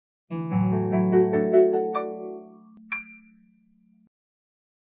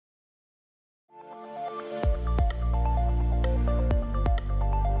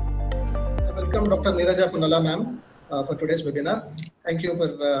welcome Dr. Neeraja Ponnala ma'am for today's webinar. Thank you for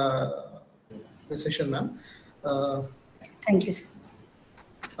this session, ma'am. Thank you, sir.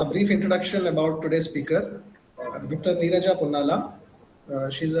 A brief introduction about today's speaker, Dr. Neeraja Ponnala.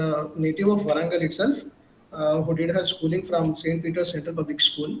 She's a native of Warangal itself, who did her schooling from St. Peter's Central Public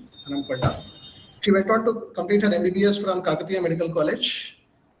School, Anampada. She went on to complete her MBBS from Kakatiya Medical College,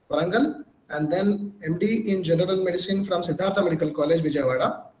 Warangal, and then MD in General Medicine from Siddhartha Medical College,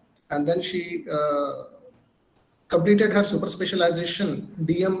 Vijayawada. And then she completed her super specialization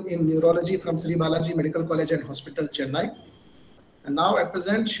DM in neurology from Sri Balaji Medical College and Hospital, Chennai. And now at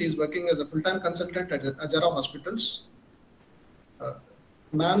present, she is working as a full-time consultant at Ajara Hospitals.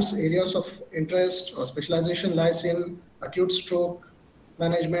 Ma'am's areas of interest or specialization lies in acute stroke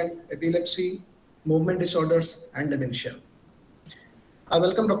management, epilepsy, movement disorders, and dementia. I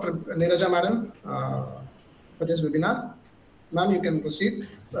welcome Dr. Neeraja madam for this webinar. Ma'am, you can proceed.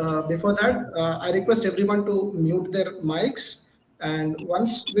 Before that, I request everyone to mute their mics. And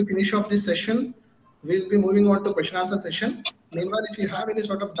once we finish off this session, we'll be moving on to question answer session. Meanwhile, if you have any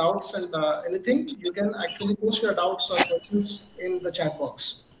sort of doubts and anything, you can actually post your doubts or questions in the chat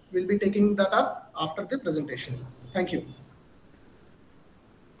box. We'll be taking that up after the presentation. Thank you.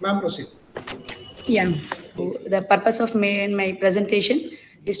 Ma'am, proceed. Yeah, the purpose of my presentation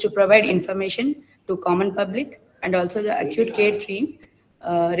is to provide information to common public and also the acute care team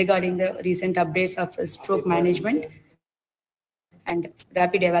regarding the recent updates of stroke management and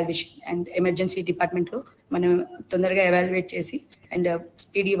rapid evaluation and emergency department lo manam tondaraga evaluate chesi and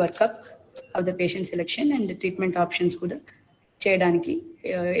speedy workup of the patient selection and treatment options kuda cheyadaniki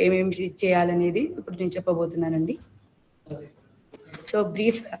ఏమేమి చేయాలనేది ఇప్పుడు నేను చెప్పబోతున్నానండి. So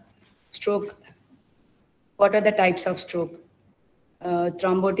brief stroke. What are the types of stroke?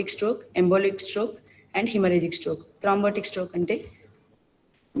 Thrombotic stroke, embolic stroke, and hemorrhagic stroke. Thrombotic stroke ante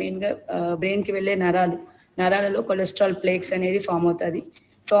main ga brain ki velle నరాలలో cholesterol plaques అనేది form అవుతుంది.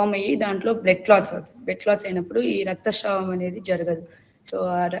 Form అయ్యి దాంట్లో blood clots అవుతాయి. Blood clots అయినప్పుడు ఈ రక్తస్రావం అనేది జరగదు. సో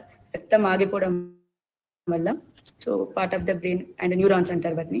ఆ రక్తం ఆగిపోవడం వల్ల so part of the brain and neurons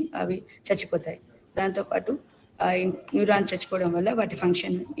అంటారు వాటిని, అవి చచ్చిపోతాయి. దాంతోపాటు ఆ న్యూరాన్ చచ్చిపోవడం వల్ల వాటి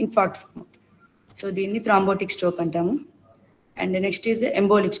ఫంక్షన్ ఇన్ఫార్క్ట్ ఫామ్ అవుతుంది. సో దీన్ని థ్రాంబోటిక్ స్ట్రోక్ అంటాము. And next is the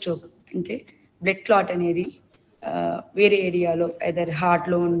embolic stroke. అంటే బ్లడ్ క్లాట్ అనేది వేరే ఏరియాలో ఐదర్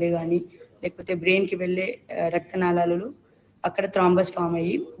హార్ట్లో ఉండే కానీ లేకపోతే బ్రెయిన్కి వెళ్ళే రక్తనాళాలలో అక్కడ థ్రాంబస్ ఫామ్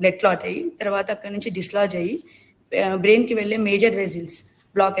అయ్యి బ్లడ్ క్లాట్ అయ్యి తర్వాత అక్కడ నుంచి డిస్లాజ్ అయ్యి బ్రెయిన్కి వెళ్ళే మేజర్ వెజిల్స్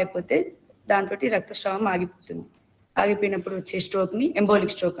బ్లాక్ అయిపోతే దాంతో రక్తస్రావం ఆగిపోతుంది. ఆగిపోయినప్పుడు వచ్చే స్ట్రోక్ని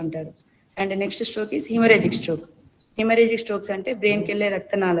ఎంబోలిక్ స్ట్రోక్ అంటారు. And next stroke is haemorrhagic stroke. Haemorrhagic strokes అంటే బ్రెయిన్కి వెళ్ళే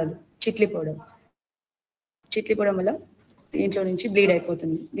రక్తనాళాలు చిట్లిపోవడం వల్ల దీంట్లో నుంచి బ్లీడ్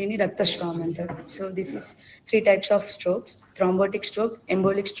అయిపోతుంది. దీన్ని రక్తస్రావం అంటారు. So this is 3 types of strokes: thrombotic stroke,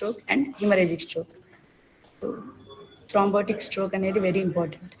 embolic stroke and haemorrhagic stroke. So thrombotic stroke అనేది వెరీ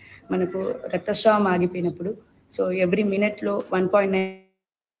ఇంపార్టెంట్. మనకు రక్తస్రావం ఆగిపోయినప్పుడు సో ఎవ్రీ మినిట్లో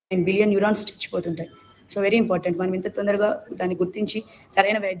 1.9 billion neurons చచ్చిపోతుంటాయి. So very important. మనం ఇంత తొందరగా దాన్ని గుర్తించి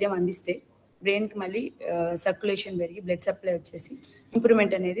సరైన వైద్యం అందిస్తే బ్రెయిన్కి మళ్ళీ సర్క్యులేషన్ పెరిగి బ్లడ్ సప్లై వచ్చేసి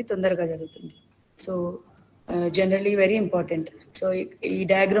ఇంప్రూవ్మెంట్ అనేది తొందరగా జరుగుతుంది. So generally very important. So ఈ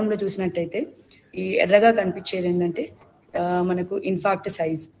డయాగ్రామ్లో చూసినట్టయితే ఈ ఎర్రగా కనిపించేది ఏంటంటే మనకు ఇన్ఫార్క్ట్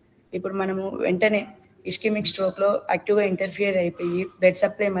సైజ్. ఇప్పుడు మనము వెంటనే ఇస్కెమిక్ స్ట్రోక్లో యాక్టివ్గా ఇంటర్ఫియర్ అయిపోయి బ్లడ్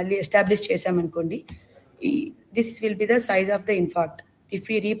సప్లై మళ్ళీ ఎస్టాబ్లిష్ చేసామనుకోండి, this will be the size of the infarct if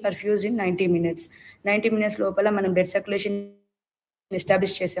ఈ రీపర్ఫ్యూజ్డ్ ఇన్ 90 minutes. 90 minutes లోపల మనం బ్లడ్ సర్క్యులేషన్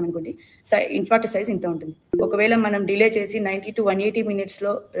ఎస్టాబ్లిష్ చేసామనుకోండి, ఇన్ఫార్క్ట్ సైజ్ ఇంత ఉంటుంది. ఒకవేళ మనం డిలే చేసి 90 to 180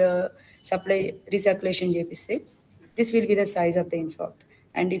 minutesలో సప్లై రీసర్క్యులేషన్ చేపిస్తే this will be the size of the infarct.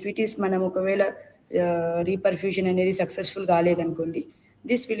 And if it is మనం ఒకవేళ రీపర్ఫ్యూజన్ అనేది successful కాలేదనుకోండి,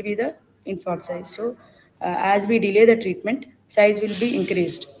 this will be the infarct size. So as we delay the treatment size will be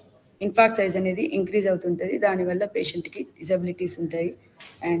increased. Infarct size అనేది increase అవుతుంటుంది. దానివల్ల పేషెంట్కి disabilities ఉంటాయి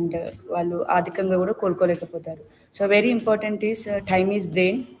and వాళ్ళు ఆర్థికంగా కూడా కోలుకోలేకపోతారు. So very important is time is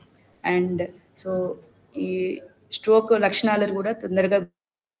brain. And so ఈ stroke లక్షణాలను కూడా తొందరగా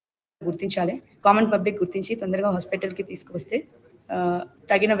గుర్తించాలి. కామన్ పబ్లిక్ గుర్తించి తొందరగా హాస్పిటల్కి తీసుకువస్తే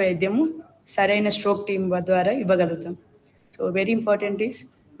తగిన వైద్యము సరైన స్ట్రోక్ టీమ్ ద్వారా ఇవ్వగలుగుతాం. సో వెరీ ఇంపార్టెంట్ ఈస్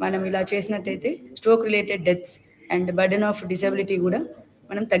మనం ఇలా చేసినట్టయితే stroke related deaths and burden of disability కూడా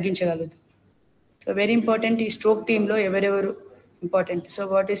మనం తగ్గించగలుగుతాం. సో వెరీ ఇంపార్టెంట్ ఈ స్ట్రోక్ టీంలో ఎవరెవరు important. So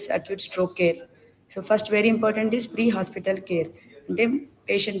what is acute stroke care. So first very important is pre hospital care. అంటే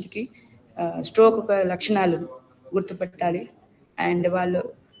పేషెంట్కి స్ట్రోక్ ఒక లక్షణాలు గుర్తుపట్టాలి అండ్ వాళ్ళు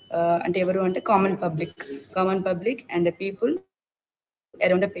అంటే ఎవరు అంటే common public and the people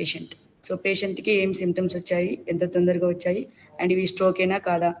around the patient. So పేషెంట్కి ఏం సిమ్టమ్స్ వచ్చాయి, ఎంత తొందరగా వచ్చాయి అండ్ ఇవి స్ట్రోక్ అయినా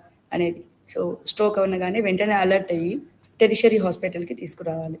కాదా అనేది. సో స్ట్రోక్ అవనగానే వెంటనే అలర్ట్ అయ్యి టెరిషరీ హాస్పిటల్కి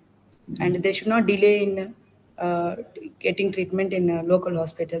తీసుకురావాలి. And they should not delay in getting treatment in local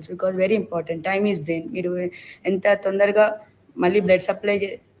hospitals because very important. Time is brain. మీరు ఎంత తొందరగా మళ్ళీ బ్లడ్ సప్లై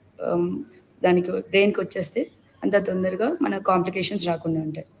దానికి బ్రెయిన్కి వచ్చేస్తే అంత తొందరగా మన కాంప్లికేషన్స్ రాకుండా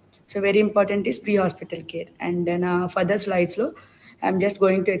ఉంటాయి. So very important is pre hospital care. And నా further స్లైడ్స్లో I'm just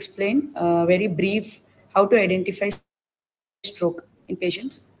going to explain very brief how to identify stroke in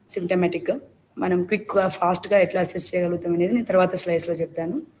patients సిమ్టమాటిక్గా. మనం క్విక్గా ఫాస్ట్గా ఎట్లా అసెస్ చేయగలుగుతాం అనేది నేను తర్వాత స్లైడ్స్లో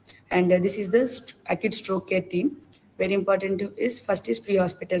చెప్తాను. And this is the acute stroke care team. Very important is first is pre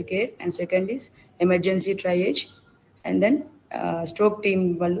hospital care and second is emergency triage. And then stroke team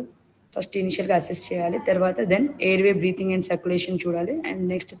వాళ్ళు ఫస్ట్ ఇనిషియల్గా అసెస్ చేయాలి. తర్వాత then airway breathing and circulation చూడాలి. And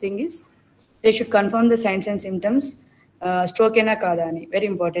next thing is they should confirm the science and symptoms stroke అయినా కాదా అని. Very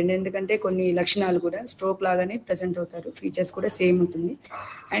important. ఎందుకంటే కొన్ని లక్షణాలు కూడా స్ట్రోక్ లాగానే ప్రజెంట్ అవుతారు, ఫీచర్స్ కూడా సేమ్ ఉంటుంది.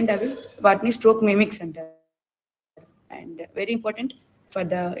 అండ్ అవి వాటిని స్ట్రోక్ మిమిక్స్ అంటారు. And very important for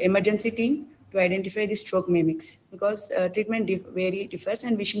the emergency team to identify the stroke mimics because treatment very differs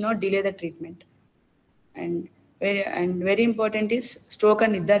and we should not delay the treatment. And very important is stroke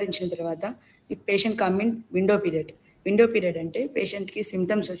అని నిర్ధారించిన తర్వాత ఈ patient come in window period. Window period అంటే పేషెంట్కి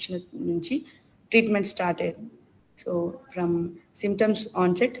symptoms వచ్చిన నుంచి treatment start అయ్యేది. So from symptoms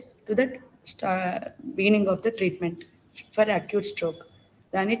onset to that beginning of the treatment for acute stroke,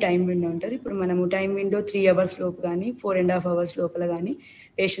 దాన్ని time window అంటారు. ఇప్పుడు మనము టైం విండో 3 hours లోపు కానీ 4.5 hours లోపల కానీ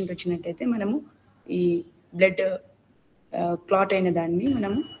పేషెంట్ వచ్చినట్టయితే మనము ఈ బ్లడ్ క్లాట్ అయిన దాన్ని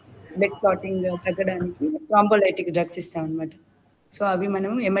మనము బ్లడ్ క్లాటింగ్ తగ్గడానికి థ్రాంబోలైటిక్ డ్రగ్స్ ఇస్తాం అనమాట. సో అవి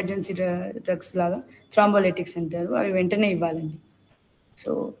మనము ఎమర్జెన్సీ డ్రగ్స్ లాగా థ్రాంబోలైటిక్స్ అంటారు, అవి వెంటనే ఇవ్వాలండి.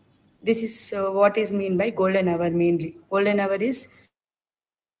 So this is what is mean by golden hour mainly. Golden hour is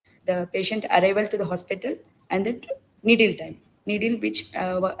the patient arrival to the hospital and the needle time. Needle which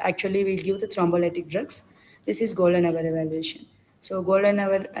actually will give the thrombolytic drugs. This is golden hour evaluation. So golden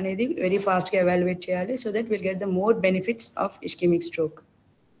hour anedi very fast ga evaluate cheyali so that we'll get the more benefits of ischemic stroke.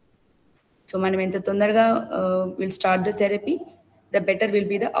 So manam enta tondarga will start the therapy, the better will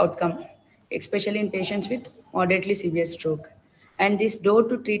be the outcome, especially in patients with moderately severe stroke. And this door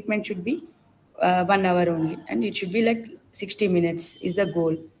to treatment should be 1 hour only, and it should be like 60 minutes is the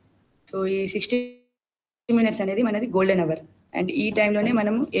goal. So ఈ 60 minutes అనేది మనది golden hour. And ఈ టైంలోనే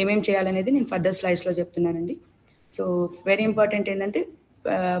మనము ఏమేమి చేయాలనేది నేను further స్లైడ్స్లో చెప్తున్నానండి. సో వెరీ ఇంపార్టెంట్ ఏంటంటే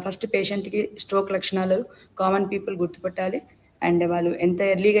ఫస్ట్ పేషెంట్కి స్ట్రోక్ లక్షణాలు కామన్ పీపుల్ గుర్తుపట్టాలి. అండ్ వాళ్ళు ఎంత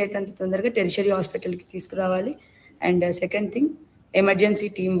ఎర్లీగా అయితే అంత తొందరగా టెరిషరీ హాస్పిటల్కి తీసుకురావాలి. And second thing emergency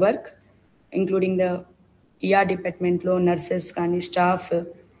team work including the ER డిపార్ట్మెంట్లో నర్సెస్ కానీ staff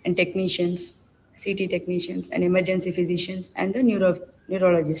and technicians, city technicians and emergency physicians and the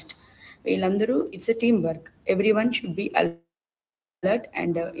neurologist, వీళ్ళందరూ it's a team work. Every one should be alert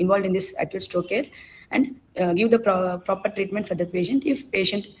and involved in this acute stroke care and give the proper treatment for the patient if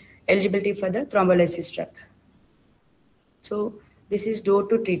patient eligibility for the thrombolysis drug. So this is door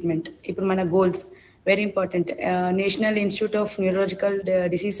to treatment. ఇప్పుడు మన goals very important. National institute of neurological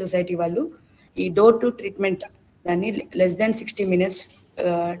disease society వాళ్ళు ఈ door to treatment దాన్ని less than 60 minutes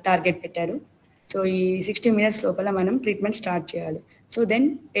target పెట్టారు. So ఈ 60 minutes లోపల మనం treatment start చేయాలి. So then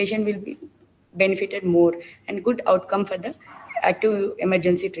patient will be benefited more and good outcome for the active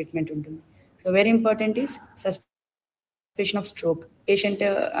emergency treatment ఉంటుంది. So very important is suspicion of stroke. Patient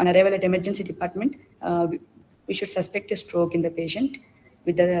on arrival at emergency department we should suspect a stroke in the patient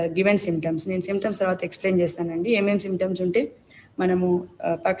with the given symptoms. నేను symptoms తర్వాత explain చేస్తానండి ఏమేమి symptoms ఉంటే మనము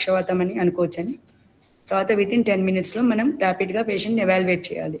పక్షవాతం అని అనుకోవచ్చని. తర్వాత వితిన్ 10 minutesలో మనం ర్యాపిడ్గా పేషెంట్ని ఎవాల్యుయేట్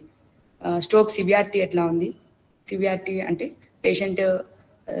చేయాలి. స్ట్రోక్ సివియారిటీ ఎట్లా ఉంది, సివియారిటీ అంటే పేషెంట్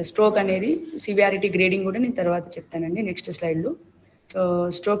స్ట్రోక్ అనేది సివియారిటీ గ్రేడింగ్ కూడా నేను తర్వాత చెప్తానండి నెక్స్ట్ స్లైడ్లో. సో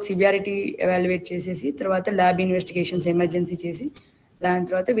స్ట్రోక్ సివియారిటీ ఎవాల్యుయేట్ చేసేసి తర్వాత ల్యాబ్ ఇన్వెస్టిగేషన్స్ ఎమర్జెన్సీ చేసి దాని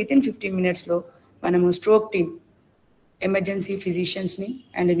తర్వాత వితిన్ 15 minutesలో మనము stroke team emergency ఫిజిషియన్స్ని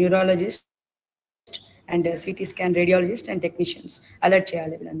and neurologist and CT scan radiologist and technicians alert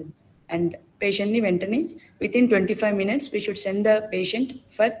చేయాలి వీళ్ళందరూ. అండ్ పేషెంట్ని వెంటనే within 25 minutes we should send the patient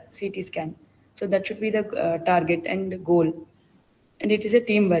for CT scan. So that should be the target and goal. And it is a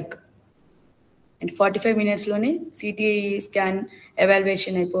team work. And 45 minutesలోనే CT scan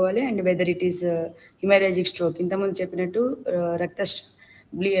evaluation అయిపోవాలి. And whether it is haemorrhagic stroke, ఇంతకుముందు చెప్పినట్టు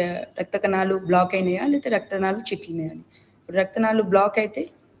రక్త కణాలు black అయినాయా లేకపోతే రక్తనాళాలు చిట్లినాయా అని. రక్తనాళాలు బ్లాక్ అయితే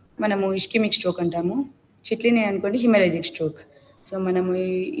మనము ఇస్కెమిక్ స్ట్రోక్ అంటాము, చిట్లినాయి అనుకోండి హిమరేజిక్ స్ట్రోక్. సో మనము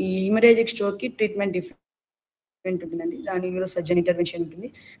ఈ హిమరేజిక్ స్ట్రోక్కి ట్రీట్మెంట్ డిఫరెంట్ ఉంటుందండి. దాని న్యూరో సర్జన్ ఇంటర్వెన్షన్ ఉంటుంది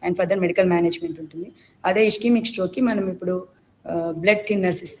అండ్ ఫర్దర్ మెడికల్ మేనేజ్మెంట్ ఉంటుంది. అదే ఇస్కెమిక్ స్ట్రోక్కి మనం ఇప్పుడు బ్లడ్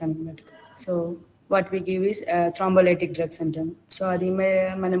థిన్నర్స్ ఇస్తాం అనమాట. So what we give is thrombolytic drugs అంటాము. సో అది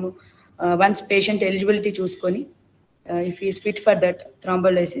మనము once patient eligibility చూసుకొని if he is fit for that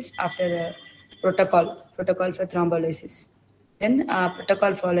thrombolysis after protocol for thrombolysis, then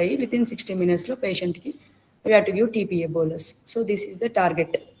protocol follow within 60 minutes lo patient ki we have to give TPA bolus. So this is the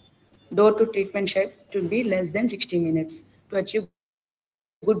target. Door to treatment shape to be less than 60 minutes to achieve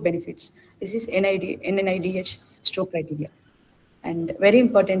good benefits. This is NNIDH stroke criteria. And very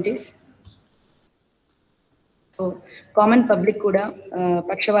important is so common public kuda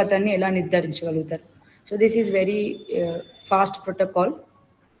pakshavathanni ela నిర్ధారించగలుగుతారు. So this is very fast protocol.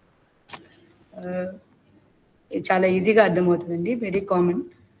 చాలా ఈజీగా అర్థమవుతుందండి, very common.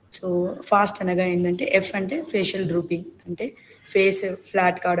 So fast అనగా ఏంటంటే F అంటే facial drooping, అంటే face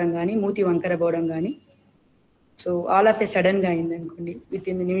flat కావడం కానీ మూతి వంకర పోవడం కానీ. సో ఆల్ ఆఫ్ ఏ సడన్గా అయింది అనుకోండి విత్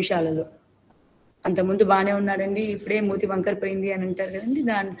ఇన్ నిమిషాలలో. అంతకుముందు బాగానే ఉన్నాడండి, ఇప్పుడే మూతి వంకరపోయింది అని అంటారు కదండి,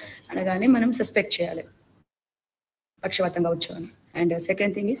 దాని అనగానే మనం సస్పెక్ట్ చేయాలి పక్షవాతం కావచ్చు అని. And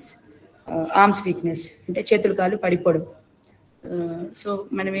second thing is arms weakness, అంటే చేతులు కాళ్ళు పడిపోవడం. సో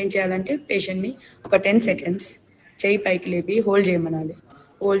మనం ఏం చేయాలంటే పేషెంట్ని ఒక 10 seconds చేయి పైకి లేపి హోల్డ్ చేయమనాలి.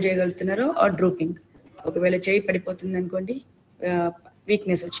 Hold చేయగలుగుతున్నారో are drooping. ఒకవేళ చేయి పడిపోతుంది అనుకోండి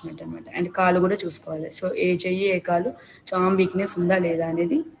వీక్నెస్ వచ్చినట్టు అనమాట. అండ్ కాలు కూడా చూసుకోవాలి. సో ఏ చెయ్యి ఏ కాలు, సో ఆర్మ్ వీక్నెస్ ఉందా లేదా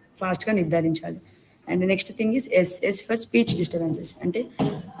అనేది ఫాస్ట్గా నిర్ధారించాలి. And next thing is yes for speech disturbances, అంటే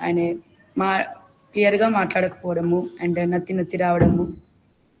ఆయన క్లియర్గా మాట్లాడకపోవడము అండ్ నత్తి రావడము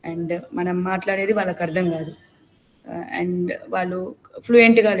అండ్ మనం మాట్లాడేది వాళ్ళకి అర్థం కాదు అండ్ వాళ్ళు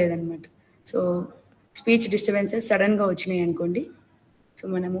ఫ్లూయెంట్గా లేదనమాట. సో స్పీచ్ డిస్టర్బెన్సెస్ సడన్గా వచ్చినాయి అనుకోండి, సో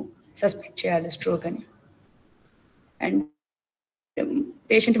మనము సస్పెక్ట్ చేయాలి స్ట్రోక్ అని. అండ్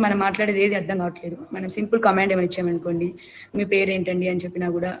పేషెంట్ మనం మాట్లాడేది ఏది అర్థం కావట్లేదు, మనం సింపుల్ కమాండ్ ఏమైనా ఇచ్చామనుకోండి, మీ పేరు ఏంటండి అని చెప్పినా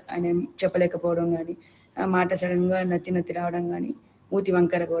కూడా ఆయన చెప్పలేకపోవడం కానీ, మాట సడన్గా నత్తి రావడం కానీ, మూతి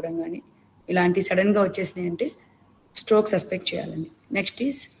వంకర పోవడం కానీ, ఇలాంటి సడన్గా వచ్చేసినాయి అంటే స్ట్రోక్ సస్పెక్ట్ చేయాలండి. Next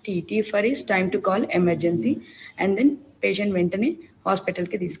is T for is time to call emergency and then patient వెంటనే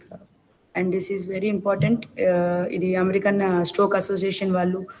హాస్పిటల్కి తీసుకురావాలి. And this is very important. ఇది అమెరికన్ స్ట్రోక్ అసోసియేషన్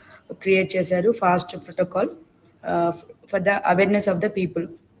వాళ్ళు క్రియేట్ చేశారు fast protocol for the awareness of the people.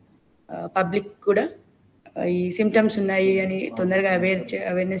 Public కూడా ఈ symptoms ఉన్నాయి అని తొందరగా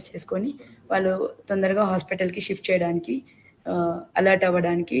అవేర్నెస్ చేసుకొని వాళ్ళు తొందరగా హాస్పిటల్కి షిఫ్ట్ చేయడానికి అలర్ట్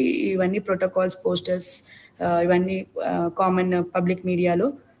అవ్వడానికి ఇవన్నీ ప్రోటోకాల్స్, పోస్టర్స్ ఇవన్నీ కామన్ పబ్లిక్ మీడియాలో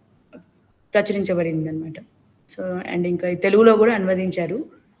ప్రచురించబడింది అనమాట. సో అండ్ ఇంకా తెలుగులో కూడా అనువదించారు,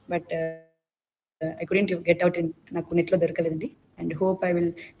 but I couldn't get out in, నాకు నెట్లో దొరకలేదండి. And hope I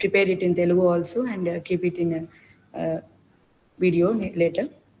will prepare it in Telugu also and keep it in video later.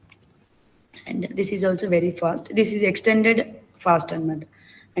 And this is also very fast. This is extended fast అనమాట.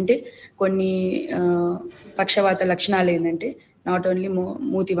 అంటే కొన్ని పక్షవాత లక్షణాలు ఏంటంటే నాట్ ఓన్లీ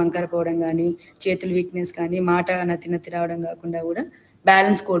మూతి వంకర పోవడం కానీ, చేతులు వీక్నెస్ కానీ, మాట నత్తి రావడం కాకుండా కూడా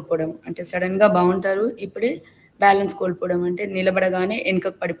బ్యాలెన్స్ కోల్పోవడం, అంటే సడన్గా బాగుంటారు ఇప్పుడే బ్యాలెన్స్ కోల్పోవడం, అంటే నిలబడగానే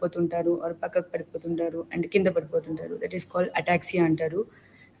వెనుకకు పడిపోతుంటారు ఆర్ పక్కకు పడిపోతుంటారు అండ్ కింద పడిపోతుంటారు. దట్ ఈస్ కాల్డ్ అటాక్సియా అంటారు.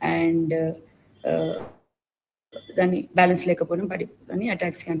 అండ్ దాన్ని బ్యాలెన్స్ లేకపోవడం అని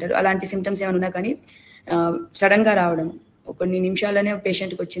అటాక్సియా అంటారు. అలాంటి సిమ్టమ్స్ ఏమైనా ఉన్నా కానీ సడన్గా రావడం కొన్ని నిమిషాలనే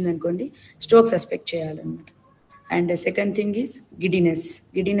పేషెంట్కి వచ్చింది అనుకోండి, స్ట్రోక్ సస్పెక్ట్ చేయాలన్నమాట. And second thing is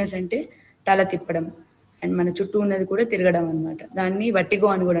giddiness అంటే తల తిప్పడం అండ్ మన చుట్టూ ఉన్నది కూడా తిరగడం అనమాట. దాన్ని వట్టిగో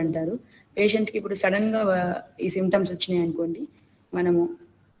అని కూడా అంటారు. పేషెంట్కి ఇప్పుడు సడన్గా ఈ సిమ్టమ్స్ వచ్చినాయి అనుకోండి, మనము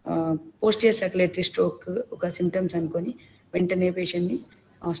పోస్టియర్ సర్క్యులేటరీ స్ట్రోక్ ఒక సిమ్టమ్స్ అనుకొని వెంటనే పేషెంట్ని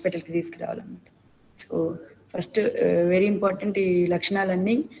హాస్పిటల్కి తీసుకురావాలన్నమాట. సో ఫస్ట్ వెరీ ఇంపార్టెంట్, ఈ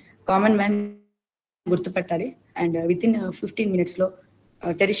లక్షణాలన్నీ కామన్ మ్యాన్ గుర్తుపట్టాలి అండ్ విత్ ఇన్ 15 minutesలో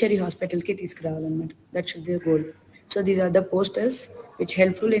టెరిషరీ హాస్పిటల్కి తీసుకురావాలన్నమాట. That should be the goal. So these are the posters which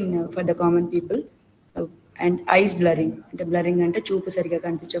helpful in for the common people. And ice blurring, అంటే blurring అంటే చూపు సరిగా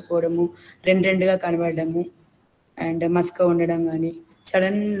కనిపించకపోవడము, రెండుగా కనబడము and మస్క ఉండడం కానీ,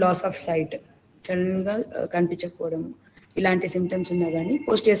 సడన్ లాస్ ఆఫ్ సైట్, సడన్గా కనిపించకపోవడము, ఇలాంటి సిమ్టమ్స్ ఉన్నా కానీ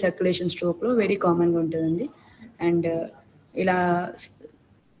పోస్టియర్ సర్క్యులేషన్ స్ట్రోక్లో వెరీ కామన్గా ఉంటుందండి. అండ్ ఇలా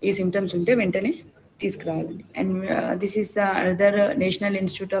ఈ సిమ్టమ్స్ ఉంటే వెంటనే తీసుకురావాలండి. And this is the other national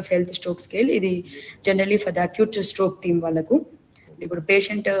institute of health stroke scale. ఇది generally for the acute stroke team వాళ్ళకు. ఇప్పుడు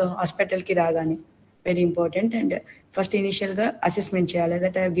పేషెంట్ హాస్పిటల్కి రాగానే వెరీ ఇంపార్టెంట్ అండ్ ఫస్ట్ ఇనిషియల్గా అసెస్మెంట్ చేయాలి.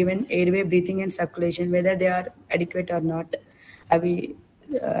 That I have given airway, breathing and circulation, whether they are adequate are not, అవి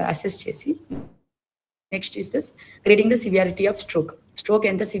assess చేసి next is thus grading the severity of stroke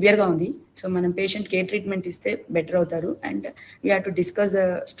ఎంత సివియర్గా ఉంది. సో మనం పేషెంట్కి ఏ ట్రీట్మెంట్ ఇస్తే బెటర్ అవుతారు and we have to discuss the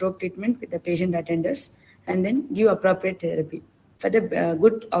stroke treatment with the patient attenders and then give appropriate therapy for the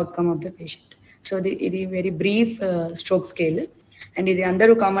good outcome of the patient. So ఇది very brief stroke scale and ఇది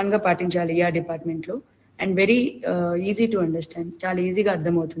అందరూ కామన్గా పాటించాలి ER డిపార్ట్మెంట్లో and very easy to understand, చాలా ఈజీగా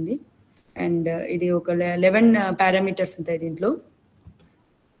అర్థమవుతుంది. And ఇది ఒక 11 పారామీటర్స్ ఉంటాయి దీంట్లో.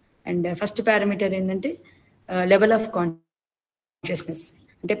 అండ్ ఫస్ట్ పారామీటర్ ఏంటంటే లెవెల్ ఆఫ్ కాన్షియస్నెస్,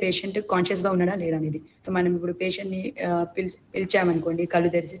 అంటే పేషెంట్ కాన్షియస్గా ఉన్నాడా లేదా అనేది. సో మనం ఇప్పుడు పేషెంట్ని పిలిచామనుకోండి, కళ్ళు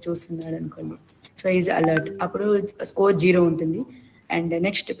తెరిచి చూస్తున్నాడు అనుకోండి, సో ఈజ్ అలర్ట్, అప్పుడు స్కోర్ 0 ఉంటుంది. అండ్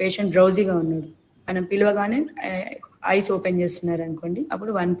నెక్స్ట్ పేషెంట్ డ్రౌజీగా ఉన్నాడు, మనం పిలవగానే ఐస్ ఓపెన్ చేస్తున్నారు అనుకోండి,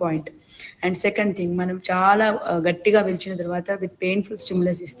 అప్పుడు 1 పాయింట్. అండ్ సెకండ్ థింగ్, మనం చాలా గట్టిగా పిలిచిన తర్వాత విత్ పెయిన్ఫుల్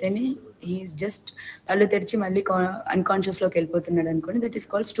స్టిమ్యులస్ ఇస్తేనే హీఈస్ జస్ట్ కళ్ళు తెరిచి మళ్ళీ అన్కాన్షియస్లోకి వెళ్ళిపోతున్నాడు అనుకోండి, దట్ ఈస్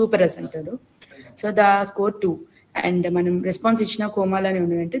కాల్డ్ స్టూపరస్ అంటారు. So the score 2. అండ్ మనం రెస్పాన్స్ ఇచ్చిన కోమాలోనే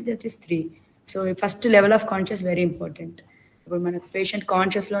ఉన్నదంటే that is 3. So first level of conscious very important. ఇప్పుడు మన పేషెంట్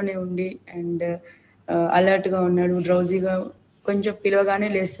కాన్షియస్లోనే ఉండి అండ్ అలర్ట్గా ఉన్నాడు, డ్రౌజీగా, కొంచెం పిలవగానే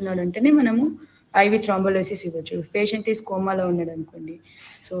లేస్తున్నాడు అంటేనే మనము ఐవి థ్రాంబోలైసిస్ ఇవ్వచ్చు. పేషెంట్ ఈజ్ కోమాలో ఉన్నాడు అనుకోండి,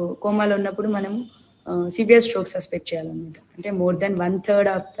 సో కోమాలో ఉన్నప్పుడు మనము సివియర్ స్ట్రోక్ సస్పెక్ట్ చేయాలన్నమాట. అంటే more than 1/3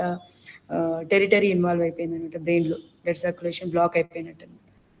 of the territory involve అయిపోయింది అనమాట, బ్రెయిన్లో బ్లడ్ సర్క్యులేషన్ బ్లాక్ అయిపోయినట్టు.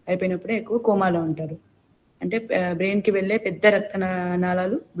 అయిపోయినప్పుడే ఎక్కువ కోమాలో ఉంటారు, అంటే బ్రెయిన్కి వెళ్ళే పెద్ద రక్త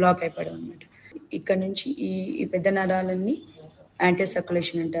నాళాలు బ్లాక్ అయిపోవడం అనమాట. ఇక్కడ నుంచి ఈ పెద్ద నరాలన్నీ యాంటీ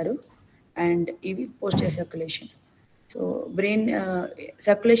సర్క్యులేషన్ అంటారు, అండ్ ఇవి poster circulation. So brain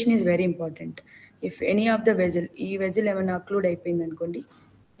circulation is very important. If any of the వెజిల్, ఈ వెజిల్ ఏమైనా అక్లూడ్ అయిపోయింది అనుకోండి,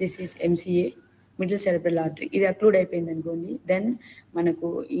 this is MCA, middle cerebral artery, ఇది అక్లూడ్ అయిపోయింది అనుకోండి, దెన్ మనకు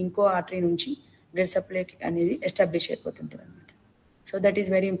ఇంకో ఆర్టరీ నుంచి బ్లడ్ సప్లై అనేది ఎస్టాబ్లిష్ అయిపోతుంటుంది అనమాట. So that is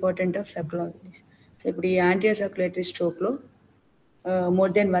very important of సర్క్యులారిటీస్. So ఇప్పుడు ఈ anti circulatory స్ట్రోక్లో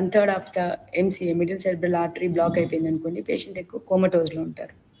more than 1/3 of the MCA, middle cerebral artery black అయిపోయింది అనుకోండి, పేషెంట్ ఎక్కువ కోమటోజ్లో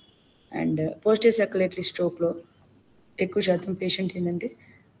ఉంటారు. అండ్ పోస్టర్ సర్క్యులేటరీ స్ట్రోక్లో ఎక్కువ శాతం పేషెంట్ ఏంటంటే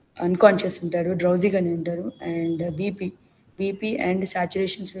అన్కాన్షియస్ ఉంటారు, డ్రౌజీగానే ఉంటారు, and BP and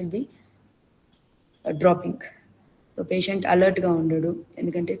saturations will be dropping. So patient అలర్ట్గా ఉండడు,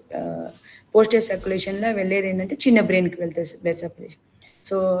 ఎందుకంటే పోస్టర్ సర్క్యులేషన్లో వెళ్ళేది ఏంటంటే చిన్న బ్రెయిన్కి వెళ్తుంది బ్లడ్ సర్క్యులేషన్.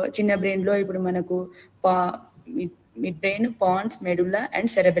 సో చిన్న బ్రెయిన్లో ఇప్పుడు మనకు mid brain, pans, medulla and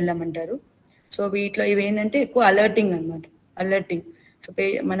cerebellum అంటారు. సో వీటిలో ఇవి ఏంటంటే ఎక్కువ అలర్టింగ్ అనమాట, అలర్టింగ్. సో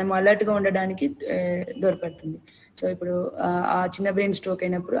మనం అలర్ట్గా ఉండడానికి దోరపడుతుంది. సో ఇప్పుడు ఆ చిన్న బ్రెయిన్ స్ట్రోక్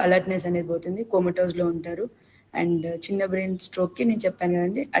అయినప్పుడు అలర్ట్నెస్ అనేది పోతుంది, కోమటోజ్లో ఉంటారు. అండ్ చిన్న బ్రెయిన్ స్ట్రోక్కి నేను చెప్పాను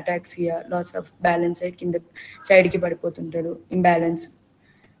కదండి, అటాక్సియా, లాస్ ఆఫ్ బ్యాలెన్స్ అయ్యి కింద సైడ్కి పడిపోతుంటాడు, imbalance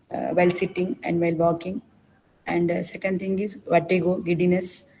while sitting and while walking. And second thing is vertigo,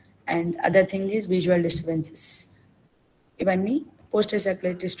 giddiness, and other thing is visual disturbances. ఇవన్నీ పోస్టర్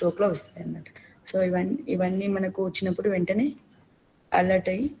సర్క్యులేటరీ స్ట్రోక్లో వస్తాయి అన్నమాట. సో ఇవన్నీ మనకు వచ్చినప్పుడు వెంటనే అలర్ట్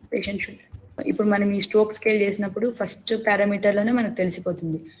అయ్యి పేషెంట్. ఇప్పుడు మనం ఈ స్ట్రోక్ స్కేల్ చేసినప్పుడు ఫస్ట్ పారామీటర్లోనే మనకు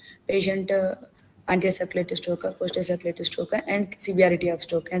తెలిసిపోతుంది patient anti circulatory stroke, poster circulatory stroke, and severity of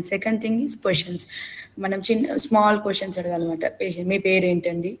stroke. And second thing is questions. మనం స్మాల్ క్వశ్చన్స్ అడగాలన్నమాట. పేషెంట్ మీ పేరు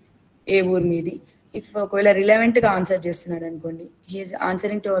ఏంటండి, ఏ ఊరు మీది. ఇఫ్ ఒకవేళ రిలవెంట్గా ఆన్సర్ చేస్తున్నాడు అనుకోండి, he's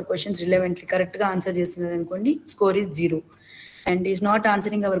answering to our questions రిలవెంట్లీ, కరెక్ట్గా ఆన్సర్ చేస్తున్నాడు అనుకోండి, score is 0. And is not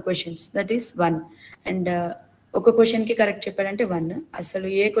answering our questions, that is 1. And ఒక క్వశ్చన్కి కరెక్ట్ చెప్పాడంటే 1, అసలు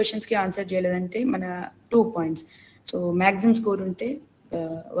ఏ క్వశ్చన్స్కి ఆన్సర్ చేయలేదంటే మన 2 పాయింట్స్. సో మ్యాక్సిమం స్కోర్ ఉంటే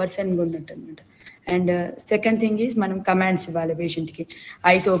వర్సన్గా ఉన్నట్టు అనమాట. అండ్ సెకండ్ థింగ్ ఈజ్ మనం కమాండ్స్ ఇవ్వాలి పేషెంట్కి.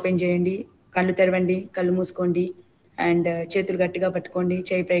 ఐస్ ఓపెన్ చేయండి, కళ్ళు తెరవండి, కళ్ళు మూసుకోండి, అండ్ చేతులు గట్టిగా పట్టుకోండి,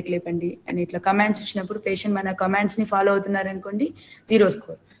 చేయి పైకి లేపండి అని ఇట్లా కమాండ్స్ ఇచ్చినప్పుడు పేషెంట్ మన కమాండ్స్ని follow అవుతున్నారనుకోండి, 0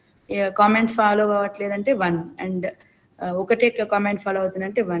 score. Comments follow కావట్లేదంటే 1. And ఒకటే కామెంట్ ఫాలో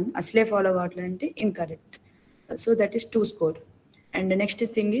అవుతుందంటే 1, అసలే follow కావట్లేదంటే incorrect. So that is 2 score. And next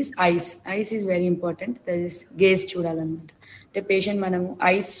thing is ice is very important. That is gauge చూడాలన్నమాట. అంటే పేషెంట్ మనము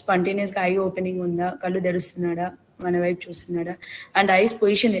ఐస్ స్పాంటేనియస్గా ఐ ఓపెనింగ్ ఉందా, కళ్ళు తెరుస్తున్నాడా, మన వైపు చూస్తున్నాడా, అండ్ ఐస్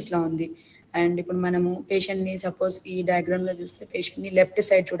పొజిషన్ ఎట్లా ఉంది. అండ్ ఇప్పుడు మనము పేషెంట్ని సపోజ్ ఈ డయాగ్రామ్లో చూస్తే పేషెంట్ని లెఫ్ట్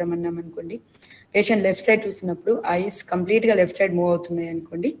సైడ్ చూడమన్నాం అనుకోండి, పేషెంట్ లెఫ్ట్ సైడ్ చూస్తున్నప్పుడు ఐస్ కంప్లీట్గా లెఫ్ట్ సైడ్ మూవ్ అవుతున్నాయి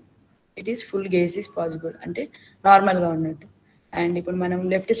అనుకోండి, it is full gauge is possible, అంటే నార్మల్గా ఉన్నట్టు. అండ్ ఇప్పుడు మనం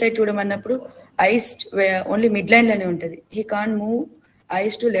left side చూడమన్నప్పుడు ice only mid లైన్లోనే ఉంటుంది, he can't move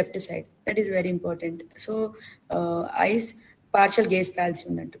ice to left side, that is very important. So ice partial gauge palsy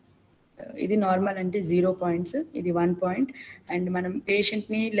ఉన్నట్టు. ఇది నార్మల్ అంటే 0 పాయింట్స్, ఇది 1 పాయింట్. అండ్ మనం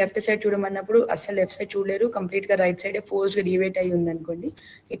పేషెంట్ని లెఫ్ట్ సైడ్ చూడమన్నప్పుడు అస్సలు లెఫ్ట్ సైడ్ చూడలేరు, కంప్లీట్గా రైట్ సైడే ఫోర్స్గా డివేట్ అయ్యి ఉందనుకోండి,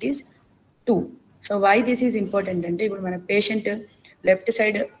 it is 2. So why this is important అంటే, ఇప్పుడు మన patient left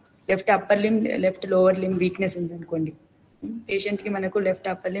side, left upper లిమ్, left lower లిమ్ weakness ఉందనుకోండి, పేషెంట్కి మనకు లెఫ్ట్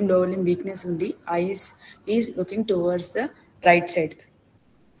అప్పర్ లిమ్, లోవర్ లిమ్ వీక్నెస్ ఉంది, ice is looking towards the right side,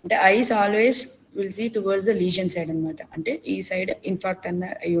 అంటే ice always will see towards the legion side అనమాట, అంటే ఈ సైడ్ ఇన్ఫాక్ట్ అన్న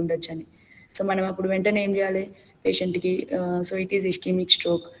అయి ఉండొచ్చు అని. సో మనం అప్పుడు వెంటనే ఏం చేయాలి పేషెంట్కి, so it is ischaemic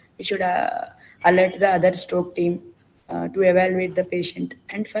stroke, we should alert the other stroke team, to evaluate the patient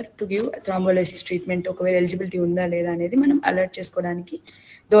and to give thrombolysis treatment ఒకవేళ ఎలిజిబిలిటీ ఉందా లేదా అనేది మనం అలర్ట్ చేసుకోవడానికి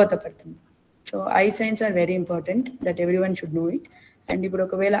దోహదపడుతుంది. So I science or very important that everyone should know it. And ఇప్పుడు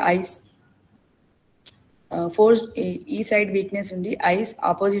ఒకవేళ ice force ఈ సైడ్ వీక్నెస్ ఉండి ఐస్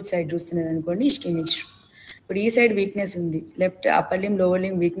ఆపోజిట్ సైడ్ చూస్తున్నది అనుకోండి ఇస్కెమిక్ స్ట్రోక్. ఇప్పుడు ఈ సైడ్ వీక్నెస్ ఉంది, left upper limb lower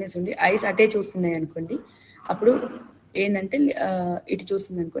limb weakness ఉంది, ఐస్ అటే చూస్తున్నాయి అనుకోండి, అప్పుడు ఏంటంటే ఇటు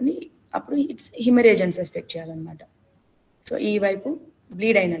చూస్తుంది అనుకోండి, అప్పుడు ఇట్స్ హిమరేజ్ అని సస్పెక్ట్ చేయాలన్నమాట. సో ఈ వైపు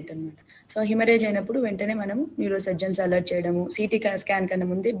బ్లీడ్ అయినట్టు అనమాట. సో హిమరేజ్ అయినప్పుడు వెంటనే మనము న్యూరో సర్జన్స్ అలర్ట్ చేయడము, సిటీ స్కాన్ కన్నా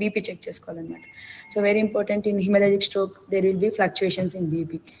ముందే బీపీ చెక్ చేసుకోవాలన్నమాట. So very important in haemorrhagic stroke there will be fluctuations in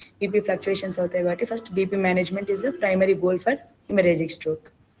BP. BP fluctuations అవుతాయి కాబట్టి first BP management is the primary goal for haemorrhagic stroke.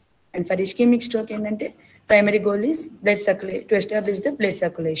 And for ischaemic stroke ఏంటంటే primary goal is blood circulation, to establish the blood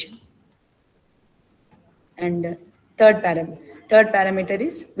circulation. And third parameter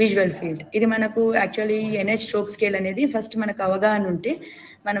is visual field. ఇది మనకు actually NH stroke scale అనేది first మనకు అవగాహన ఉంటే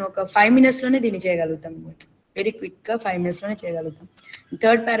మనం ఒక 5 minutesలోనే దీన్ని చేయగలుగుతాం అనమాట. వెరీ క్విక్గా 5 minutesలోనే చేయగలుగుతాం.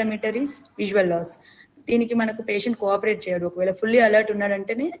 Third parameter is visual loss. దీనికి మనకు పేషెంట్ కోఆపరేట్ చేయడు. ఒకవేళ ఫుల్లీ అలర్ట్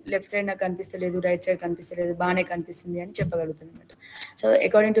ఉన్నాడంటేనే లెఫ్ట్ సైడ్ నాకు కనిపిస్తలేదు, రైట్ సైడ్ కనిపిస్తలేదు, బాగానే కనిపిస్తుంది అని చెప్పగలుగుతాం అనమాట. So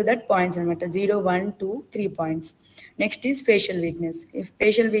according to that points అనమాట, 0, 1, 2, 3 points. Next is facial weakness.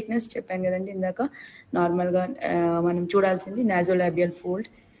 Facial weakness చెప్పాను కదండి ఇందాక, నార్మల్గా మనం చూడాల్సింది నాజోలాబియల్ ఫోల్డ్.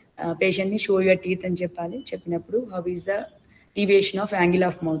 పేషెంట్ని షో యువర్ టీత్ అని చెప్పాలి. చెప్పినప్పుడు how is the deviation of angle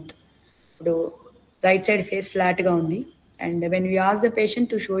of mouth. ఇప్పుడు రైట్ సైడ్ ఫేస్ ఫ్లాట్గా ఉంది and when you ask the patient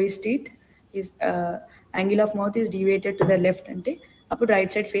to show his teeth, his angle of mouth is deviated to the left అంటే అప్పుడు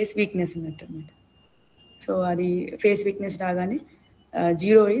right side face weakness ఉన్నట్టు అనమాట. So అది face weakness రాగానే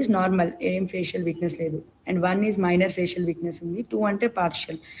 0 is normal, ఏం facial weakness లేదు, and 1 is minor facial weakness ఉంది, 2 అంటే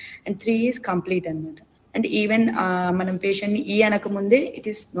పార్షియల్, అండ్ 3 ఈజ్ కంప్లీట్ అనమాట. అండ్ ఈవెన్ మనం పేషెంట్ని అనకముందే ఇట్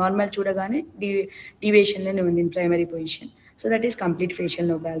ఈస్ నార్మల్ చూడగానే డీవియేషన్లోనే ఉంది in primary position. So that is complete facial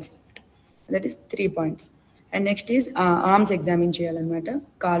no balls అనమాట. That is 3 points. And next is arms examine చేయాలన్నమాట,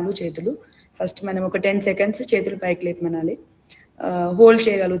 కాళ్ళు చేతులు. ఫస్ట్ మనం ఒక 10 seconds చేతులు పైకి లేపమనాలి. హోల్డ్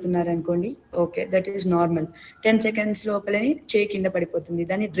చేయగలుగుతున్నారు అనుకోండి, okay, that is normal. 10 seconds లోపలే చేయి కింద పడిపోతుంది,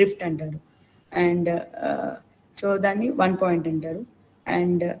 దాన్ని డ్రిఫ్ట్ అంటారు. అండ్ సో దాన్ని 1 point అంటారు.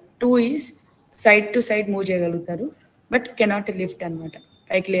 And 2 is side to side move చేయగలుగుతారు బట్ కెనాట్ లిఫ్ట్ అనమాట,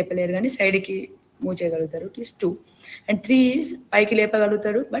 పైకి లేపలేరు కానీ సైడ్కి మూవ్ చేయగలుగుతారు, ఇట్ ఈస్ 2. అండ్ 3 ఈజ్ పైకి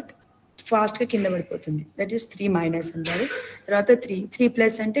లేపగలుగుతారు బట్ ఫాస్ట్గా కింద పడిపోతుంది, దట్ ఈస్ 3 మైనస్ అంటారు. తర్వాత 3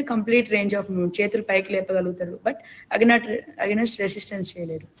 ప్లస్ అంటే కంప్లీట్ రేంజ్ ఆఫ్ మూవ్, చేతులు పైకి లేపగలుగుతారు బట్ అగెనెస్ట్ రెసిస్టెన్స్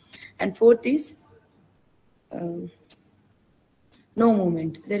చేయలేరు. And 4th is no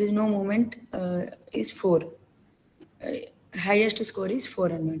moment, there is no moment is 4. Highest score is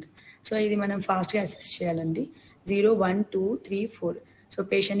 4 అనమాట. సో ఇది మనం ఫాస్ట్గా అసెస్ చేయాలండి. 0, 1, 2, 3, 4. సో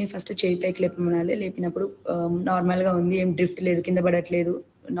పేషెంట్ని ఫస్ట్ చేయి పైకి లేపమనాలి. లేపినప్పుడు నార్మల్గా ఉంది, ఏం డ్రిఫ్ట్ లేదు, కింద పడట్లేదు,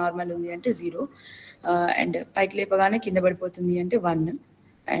 నార్మల్ ఉంది అంటే 0. అండ్ పైకి లేపగానే కింద పడిపోతుంది అంటే 1.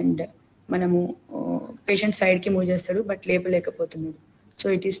 అండ్ మనము పేషెంట్ సైడ్కి మూవ్ చేస్తాడు but లేపలేకపోతున్నాడు, so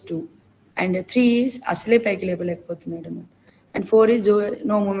it is 2. And 3 is అసలే పైకి లేపలేకపోతున్నాడు అన్నమాట. And 4 is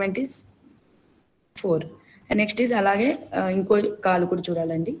no moment is 4. And next is అలాగే ఇంకో కాలు కూడా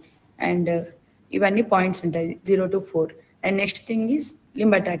చూడాలండి. అండ్ ఇవన్నీ పాయింట్స్ ఉంటాయి 0 to 4. And next thing is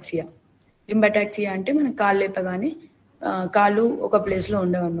లింబటాక్సియా. లింబటాక్సియా అంటే మనం కాళ్ళు లేపగానే కాళ్ళు ఒక ప్లేస్లో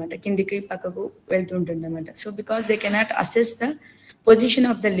ఉండవు అనమాట, కిందికి పక్కకు వెళ్తుంటుంది అనమాట. So because they cannot assess the position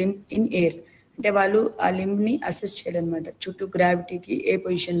of the limb in air, అంటే వాళ్ళు ఆ లింబ్ని అసెస్ చేయడనమాట, చుట్టూ గ్రావిటీకి ఏ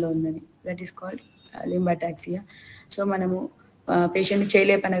పొజిషన్లో ఉందని. That is called లింబటాక్సియా. సో మనము పేషెంట్ని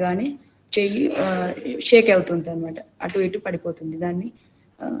చేయలేపనగానే చెయ్యి షేక్ అవుతుంటుంది అనమాట, అటు ఇటు పడిపోతుంది దాన్ని.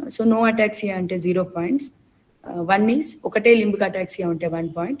 సో నో అటాక్సియా అంటే 0 points. 1 ఈజ్ ఒకటే లింబ్కి అటాక్సియా ఉంటే 1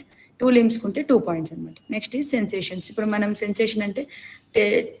 point, 2 limbsకి ఉంటే 2 points అనమాట. Next is sensations. ఇప్పుడు మనం సెన్సేషన్ అంటే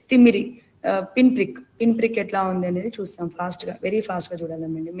తిమ్మిరి, పిన్ ప్రిక్ ఎట్లా ఉంది అనేది చూస్తాం ఫాస్ట్గా, వెరీ ఫాస్ట్గా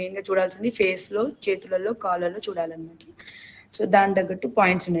చూడాలన్నమాట. మెయిన్గా చూడాల్సింది ఫేస్లో, చేతులలో, కాళ్ళలో చూడాలన్నమాట. సో దాని తగ్గట్టు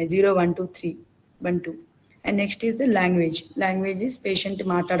పాయింట్స్ ఉన్నాయి, 0, 1, 2, 3, 1, 2. And next is the language is patient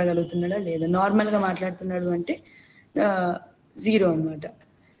మాట్లాడగలుగుతున్నాడా లేదా. నార్మల్గా మాట్లాడుతున్నాడు అంటే 0 అనమాట.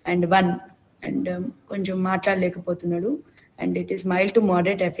 అండ్ 1 అండ్ కొంచెం మాట్లాడలేకపోతున్నాడు and it is mild to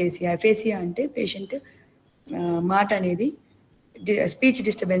moderate ఎఫేసియా. ఎఫేసియా అంటే పేషెంట్ మాట అనేది speech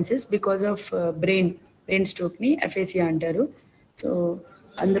disturbances because of brain స్ట్రోక్ని ఎఫేసియా అంటారు. సో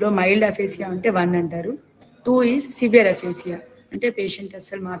అందులో మైల్డ్ ఎఫేసియా అంటే 1 అంటారు. 2 ఈజ్ సివియర్ ఎఫేసియా, అంటే పేషెంట్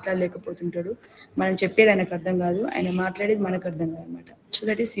అస్సలు మాట్లాడలేకపోతుంటాడు, మనం చెప్పేది ఆయనకు అర్థం కాదు, ఆయన మాట్లాడేది మనకు అర్థం కాదు అనమాట. So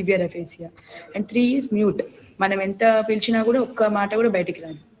that is severe ఎఫేసియా. And 3 is mute, మనం ఎంత పిలిచినా కూడా ఒక్క మాట కూడా బయటికి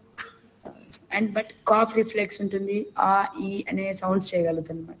రాదు. అండ్ బట్ కాఫ్ రిఫ్లెక్స్ ఉంటుంది, ఆ ఈ అనే సౌండ్స్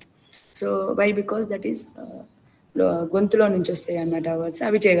చేయగలుగుతాం అనమాట. So why, because that is గొంతులో నుంచి వస్తాయి అన్నమాట వర్డ్స్,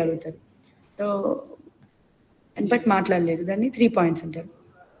 అవి చేయగలుగుతారు. సో బట్ మాట్లాడలేరు, దాన్ని 3 పాయింట్స్ అంటారు.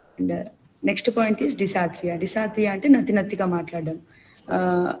 And next point is డిసార్థియా. డిసార్థియా అంటే నత్తిగా మాట్లాడడం.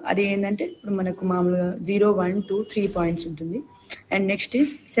 అది ఏంటంటే ఇప్పుడు మనకు మామూలుగా 0, 1, 2, 3 పాయింట్స్ ఉంటుంది. And next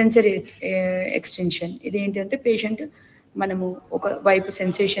is sensory extension. ఇది ఏంటంటే పేషెంట్ మనము ఒక వైపు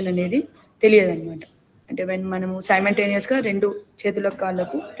సెన్సేషన్ అనేది తెలియదు అనమాట. అంటే మనము సైమల్టేనియస్గా 2 చేతుల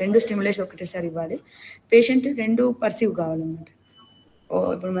కాళ్ళకు 2 స్టిమ్యులేషన్ ఒకటేసారి ఇవ్వాలి. పేషెంట్ 2 పర్సీవ్ కావాలన్నమాట.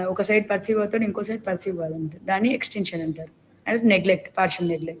 ఇప్పుడు ఒక సైడ్ పర్సీవ్ అవుతాడు, ఇంకో సైడ్ పర్సీవ్ కాదంట. దాన్ని ఎక్స్టెన్షన్ అంటారు. అంటే neglect, partial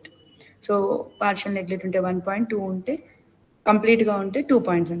neglect. So partial neglect ఉంటే 1 పాయింట్, 2 ఉంటే కంప్లీట్గా ఉంటే 2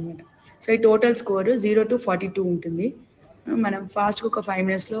 పాయింట్స్ అనమాట. సో ఈ టోటల్ స్కోర్ 0 to 42 ఉంటుంది. మనం ఫాస్ట్గా ఒక 5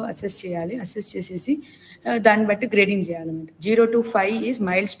 minutesలో అసెస్ చేయాలి. అసెస్ చేసేసి దాన్ని బట్టి గ్రేడింగ్ చేయాలన్నమాట. 0 to 5 is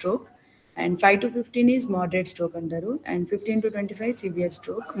mild stroke, and 5 to 15 is moderate stroke అంటారు, and 15 to 25 severe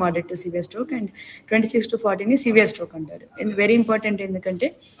stroke, moderate to severe stroke, and 26 to 14 severe stroke అంటారు. వెరీ ఇంపార్టెంట్, ఎందుకంటే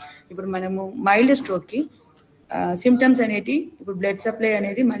ఇప్పుడు మనము మైల్డ్ స్ట్రోక్కి సిమ్టమ్స్ అనేటి, ఇప్పుడు బ్లడ్ సప్లై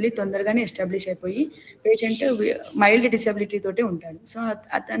అనేది మళ్ళీ తొందరగానే ఎస్టాబ్లిష్ అయిపోయి పేషెంట్ మైల్డ్ డిసబిలిటీ తోటే ఉంటాడు. సో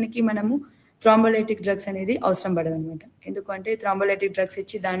అతనికి మనము థ్రాంబోలైటిక్ డ్రగ్స్ అనేది అవసరం పడదు అనమాట. ఎందుకంటే థ్రాంబోలైటిక్ డ్రగ్స్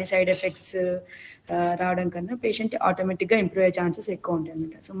ఇచ్చి దాని సైడ్ ఎఫెక్ట్స్ రావడం కన్నా పేషెంట్ ఆటోమేటిక్గా ఇంప్రూవ్ అయ్యే ఛాన్సెస్ ఎక్కువ ఉంటాయి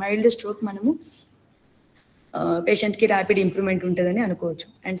అనమాట. సో మైల్డ్ స్ట్రోక్ మనము పేషెంట్కి ర్యాపిడ్ ఇంప్రూవ్మెంట్ ఉంటుందని అనుకోవచ్చు.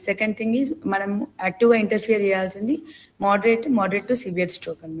 అండ్ సెకండ్ థింగ్ ఈజ్ మనం యాక్టివ్గా ఇంటర్ఫియర్ చేయాల్సింది మోడరేట్ టు సివియర్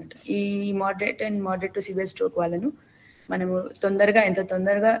స్ట్రోక్ అనమాట. ఈ మోడరేట్ టు సివియర్ స్ట్రోక్ వాళ్ళను మనము ఎంత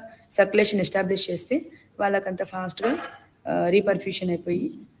తొందరగా సర్క్యులేషన్ ఎస్టాబ్లిష్ చేస్తే వాళ్ళకంత ఫాస్ట్గా రీపర్ఫ్యూషన్ అయిపోయి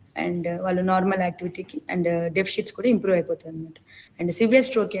అండ్ వాళ్ళు నార్మల్ యాక్టివిటీకి అండ్ డెఫిషిట్స్ కూడా ఇంప్రూవ్ అయిపోతుంది అనమాట. అండ్ సివియర్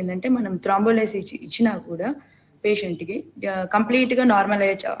స్ట్రోక్ ఏంటంటే మనం థ్రాంబోలైసిస్ ఇచ్చినా కూడా పేషెంట్కి కంప్లీట్గా నార్మల్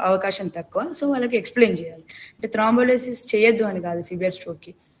అయ్యే అవకాశం తక్కువ. సో వాళ్ళకి ఎక్స్ప్లెయిన్ చేయాలి. అంటే థ్రాంబోలైసిస్ చేయొద్దు అని కాదు, సివియర్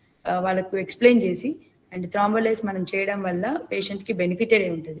స్ట్రోక్కి వాళ్ళకు ఎక్స్ప్లెయిన్ చేసి, అండ్ థ్రాంబోలైసిస్ మనం చేయడం వల్ల పేషెంట్కి బెనిఫిటెడ్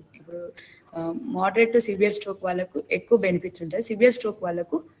ఉంటుంది. ఇప్పుడు మోడరేట్ టు సివియర్ స్ట్రోక్ వాళ్ళకు ఎక్కువ బెనిఫిట్స్ ఉంటాయి. సివియర్ స్ట్రోక్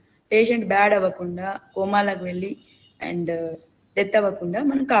వాళ్ళకు పేషెంట్ బ్యాడ్ అవ్వకుండా కోమాలకు వెళ్ళి అండ్ డెత్ అవ్వకుండా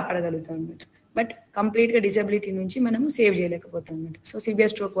మనం కాపాడగలుగుతాం అనమాట. బట్ కంప్లీట్గా డిసబిలిటీ నుంచి మనము సేవ్ చేయలేకపోతాం అనమాట. సో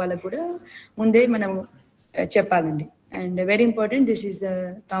సివియర్ స్ట్రోక్ వాళ్ళకు కూడా ముందే మనము చెప్పాలండి. And very important, this is the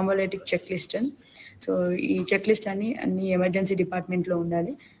thrombolytic check list. So ఈ చెక్ లిస్ట్ అన్ని ఎమర్జెన్సీ డిపార్ట్మెంట్లో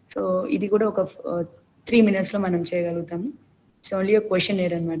ఉండాలి. సో ఇది కూడా ఒక 3 minutesలో మనం చేయగలుగుతాము. సో ఓన్లీ ఒక క్వశ్చన్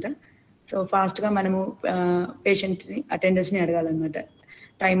అనమాట. సో ఫాస్ట్గా మనము పేషెంట్ని అటెండర్స్ని అడగాలన్నమాట.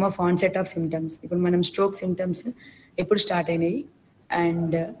 Time of onset of symptoms, ఇప్పుడు మనం స్ట్రోక్ సిమ్టమ్స్ ఎప్పుడు స్టార్ట్ అయినాయి,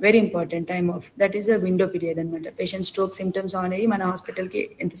 and very important time of that is a window period అనమాట. పేషెంట్ స్ట్రోక్ సిమ్టమ్స్ అనేవి మన హాస్పిటల్కి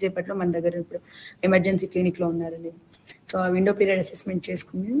ఎంతసేపట్లో మన దగ్గర ఇప్పుడు ఎమర్జెన్సీ క్లినిక్లో ఉన్నారనేది. సో ఆ విండో పీరియడ్ అసెస్మెంట్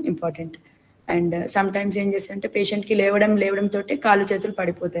చేసుకుని ఇంపార్టెంట్. అండ్ సమ్ టైమ్స్ ఏం చేస్తారంటే పేషెంట్కి లేవడంతో కాళ్ళు చేతులు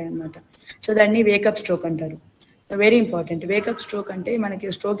పడిపోతాయి అనమాట. సో దాన్ని వేకప్ స్ట్రోక్ అంటారు. Very important. వేకప్ స్ట్రోక్ అంటే మనకి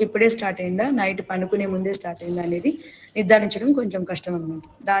స్ట్రోక్ ఇప్పుడే స్టార్ట్ అయిందా, నైట్ పనుకునే ముందే స్టార్ట్ అయిందా అనేది నిర్ధారించడం కొంచెం కష్టం అనమాట.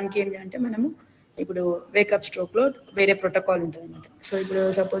 దానికి ఏంటంటే మనము ఇప్పుడు వేకప్ స్ట్రోక్లో వేరే ప్రోటోకాల్ ఉంటుంది అనమాట. సో ఇప్పుడు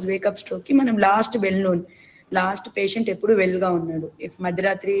సపోజ్ వేకప్ స్ట్రోక్కి మనం లాస్ట్ పేషెంట్ ఎప్పుడు వెల్గా ఉన్నాడు, ఇఫ్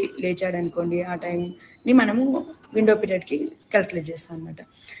మధ్యరాత్రి లేచాడు అనుకోండి, ఆ టైంని మనము విండో పీరియడ్కి క్యాల్కులేట్ చేస్తాం అనమాట.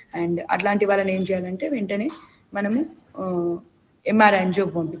 అండ్ అట్లాంటి వాళ్ళని ఏం చేయాలంటే వెంటనే మనము ఎంఆర్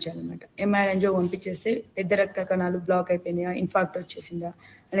యాంజియోకి పంపించాలన్నమాట. ఎంఆర్ యాంజియో పంపించేస్తే పెద్ద రక్త కణాలు బ్లాక్ అయిపోయినాయా, ఇన్ఫాక్ట్ వచ్చేసిందా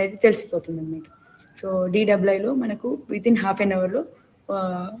అనేది తెలిసిపోతుంది అనమాట. సో DWIలో మనకు వితిన్ ½ an hourలో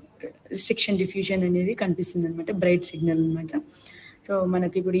రిస్ట్రిక్షన్ డిఫ్యూజన్ అనేది కనిపిస్తుంది అనమాట, బ్రైట్ సిగ్నల్ అనమాట. సో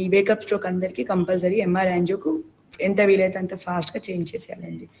మనకి ఇప్పుడు ఈ వేకప్ స్ట్రోక్ అందరికీ కంపల్సరీ ఎంఆర్ యాంజియోకు ఎంత వీలైతే అంత ఫాస్ట్గా change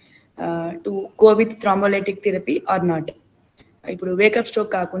చేసేయాలండి to go with thrombolytic therapy are not. ఇప్పుడు వేకప్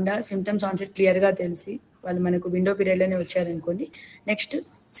స్ట్రోక్ కాకుండా సిమ్టమ్స్ ఆన్సెట్ క్లియర్గా తెలిసి వాళ్ళు మనకు విండో పీరియడ్లోనే వచ్చారనుకోండి, నెక్స్ట్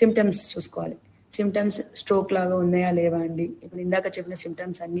సిమ్టమ్స్ చూసుకోవాలి. సిమ్టమ్స్ స్ట్రోక్ లాగా ఉన్నాయా లేవా అండి, ఇప్పుడు ఇందాక చెప్పిన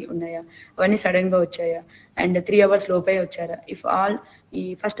సిమ్టమ్స్ అన్నీ ఉన్నాయా, అవన్నీ సడన్గా వచ్చాయా, అండ్ 3 hours లోపే వచ్చారా. ఇఫ్ ఆల్, ఈ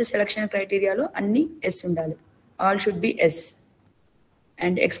ఫస్ట్ సెలక్షన్ క్రైటీరియాలో అన్ని ఎస్ ఉండాలి, all should B S.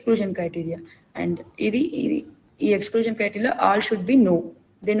 And exclusion criteria, and ఈ exclusion criteria all should be no,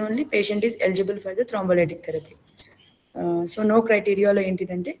 then only patient is eligible for the thrombolytic therapy. So no క్రైటీరియాలో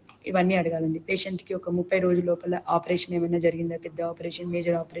ఏంటిదంటే ఇవన్నీ అడగాలండి. పేషెంట్కి ఒక 30 రోజుల లోపల ఆపరేషన్ ఏమైనా జరిగిందా, పెద్ద ఆపరేషన్,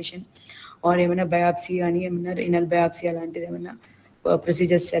 మేజర్ ఆపరేషన్, ఆర్ ఏమైనా బయాప్సీ కానీ ఏమైనా రీనల్ బయాప్సీ అలాంటిది ఏమైనా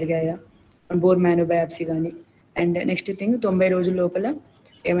ప్రొసీజర్స్ జరిగాయా, బోన్ మ్యానో బయాప్సీ కానీ. అండ్ నెక్స్ట్ థింగ్ 90 రోజుల లోపల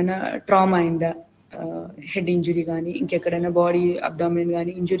ఏమైనా ట్రామా అయిందా, హెడ్ ఇంజురీ కానీ ఇంకెక్కడైనా బాడీ అబ్డామిన్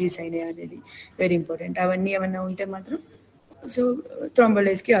కానీ ఇంజురీస్ అయినాయి అనేది వెరీ ఇంపార్టెంట్. అవన్నీ ఏమైనా ఉంటే మాత్రం సో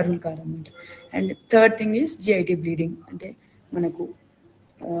థ్రాంబోలైజ్కి అర్హులు కారన్నమాట. And third thing is GIT bleeding, అంటే మనకు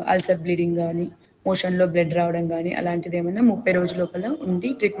అల్సర్ బ్లీడింగ్ కానీ మోషన్లో బ్లడ్ రావడం కానీ అలాంటిది ఏమైనా 30 రోజుల లోపల ఉండి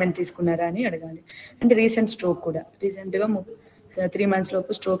ట్రీట్మెంట్ తీసుకున్నారా అని అడగాలి. అండ్ రీసెంట్ స్ట్రోక్ కూడా రీసెంట్గా 3 months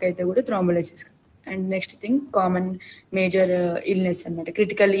లోపు స్ట్రోక్ అయితే కూడా thrombolysis. And next thing common major illness అనమాట.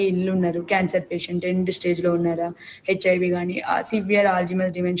 క్రిటికల్లీ ఇల్లు ఉన్నారు, క్యాన్సర్ పేషెంట్ ఎండ్ స్టేజ్లో ఉన్నారా, హెచ్ఐవి కానీ సివియర్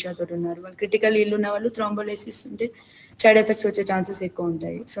ఆల్జిమస్ డిమెన్షియాతో ఉన్నారు, వాళ్ళు క్రిటికల్ ఇల్లు ఉన్న వాళ్ళు థ్రాంబోలైసిస్ ఉంటే సైడ్ ఎఫెక్ట్స్ వచ్చే ఛాన్సెస్ ఎక్కువ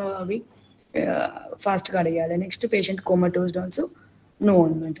ఉంటాయి. సో అవి ఫాస్ట్గా అడగాలి. నెక్స్ట్ పేషెంట్ కోమటోస్డ్ ఆల్సో నో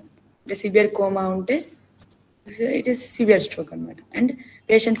అనమాట. అంటే సివియర్ కోమా ఉంటే ఇట్ ఈస్ సివియర్ స్ట్రోక్ అనమాట. అండ్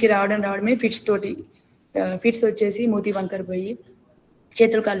పేషెంట్కి రావడమే ఫిట్స్ వచ్చేసి మూతి వంకర పోయి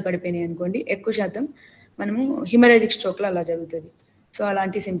చేతులు కాలు పడిపోయినాయి అనుకోండి, ఎక్కువ శాతం మనము హిమరేజిక్ స్ట్రోక్లో అలా జరుగుతుంది. సో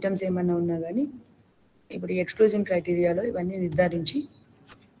అలాంటి సిమ్టమ్స్ ఏమన్నా ఉన్నా కానీ ఇప్పుడు ఈ ఎక్స్క్లూజన్ క్రైటీరియాలో ఇవన్నీ నిర్ధారించి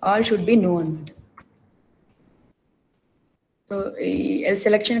ఆల్ షుడ్ బి నో అనమాట. సో ఈ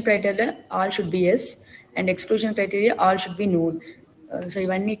selection criteria all should B S and exclusion criteria all should be known. So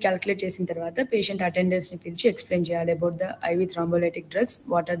ఇవన్నీ క్యాలిక్యులేట్ చేసిన తర్వాత పేషెంట్ అటెండర్స్ని పిలిచి ఎక్స్ప్లెయిన్ చేయాలి about the IV thrombolytic drugs,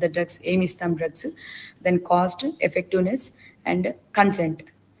 what are the drugs, ఏమి ఇస్తాం drugs, then cost, effectiveness and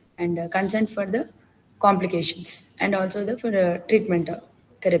consent for the complications and also for treatment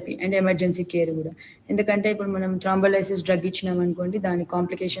therapy and emergency care కూడా. ఎందుకంటే ఇప్పుడు మనం థ్రాంబోలైసిస్ డ్రగ్ ఇచ్చినామనుకోండి, దాని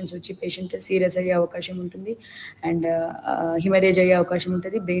కాంప్లికేషన్స్ వచ్చి పేషెంట్ సీరియస్ అయ్యే అవకాశం ఉంటుంది అండ్ హిమరేజ్ అయ్యే అవకాశం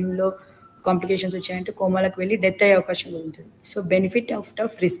ఉంటుంది. బ్రెయిన్లో కాంప్లికేషన్స్ వచ్చాయంటే కోమాలకు వెళ్ళి డెత్ అయ్యే అవకాశం కూడా ఉంటుంది. సో బెనిఫిట్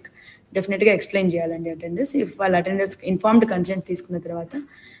ఆఫ్ రిస్క్ డెఫినెట్గా ఎక్స్ప్లెయిన్ చేయాలండి అటెండర్స్. ఇఫ్ వాళ్ళ అటెండర్స్ ఇన్ఫార్మ్డ్ కన్సెంట్ తీసుకున్న తర్వాత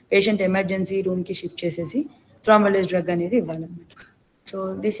పేషెంట్ ఎమర్జెన్సీ రూమ్కి షిఫ్ట్ చేసేసి థ్రాంబోలైజ్ డ్రగ్ అనేది ఇవ్వాలన్నమాట. So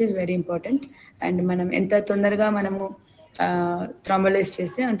this is very important. And మనం ఎంత తొందరగా మనము థ్రాంబోలైజ్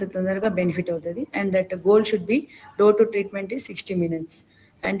చేస్తే అంత తొందరగా బెనిఫిట్ అవుతుంది. And that goal should be door to treatment is 60 minutes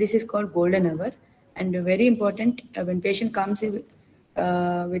and this is called golden hour. And very important, when patient comes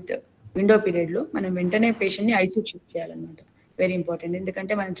with window పీరియడ్లో మనం వెంటనే పేషెంట్ని ఐసీయూ షిఫ్ట్ చేయాలన్నమాట. Very important.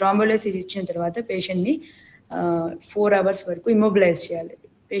 ఎందుకంటే మనం థ్రాంబోలైసిస్ ఇచ్చిన తర్వాత పేషెంట్ని 4 hours వరకు ఇమ్మొబిలైజ్ చేయాలి.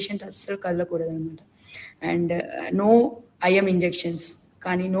 పేషెంట్ అస్సలు కదలకూడదు అనమాట. అండ్ నో ఐఎం ఇంజెక్షన్స్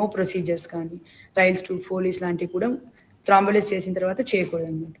కానీ, నో ప్రొసీజర్స్ కానీ, రైల్స్ ట్యూబ్, ఫోలీస్ లాంటివి కూడా థ్రాంబోలైజ్ చేసిన తర్వాత చేయకూడదు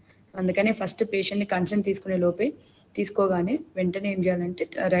అనమాట. అందుకనే ఫస్ట్ పేషెంట్ని కన్సెంట్ తీసుకునే లోపే తీసుకోగానే వెంటనే ఏం చేయాలంటే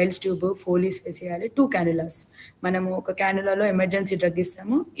రైల్స్ ట్యూబ్, ఫోలీస్ వేసేయాలి. 2 cannulas. మనము ఒక క్యానులాలో ఎమర్జెన్సీ డ్రగ్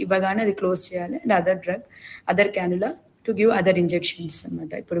ఇస్తాము, ఇవ్వగానే అది క్లోజ్ చేయాలి. And other క్యానులా to give other injections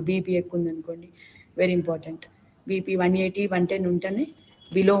అనమాట. ఇప్పుడు బీపీ ఎక్కువ ఉందనుకోండి, వెరీ ఇంపార్టెంట్. బీపీ 180, 110 ఉంటేనే,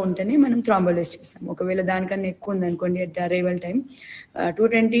 బిలో ఉంటేనే మనం థ్రాంబోలైజ్ చేస్తాం. ఒకవేళ దానికన్నా ఎక్కువ ఉందనుకోండి అట్ ద అరైవల్ టైం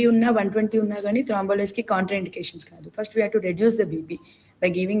 220 ఉన్నా 120 ఉన్నా కానీ థ్రాంబోలైజ్కి కాంట్రా ఇండికేషన్స్ కాదు. First we have to reduce the BP by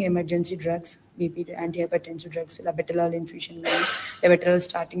giving emergency drugs, BP antihypertensive drugs, labetalol infusion కానీ labetalol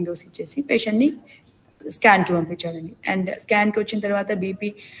starting dose ఇచ్చేసి పేషెంట్ని స్కాన్కి పంపించాలని. అండ్ స్కాన్కి వచ్చిన తర్వాత బీపీ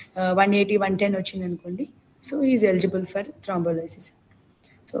 180, 110 వచ్చింది అనుకోండి, so is eligible for thrombolysis.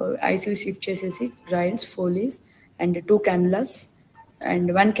 So ICU shift చేసేసి rails, police and 2 cannulas and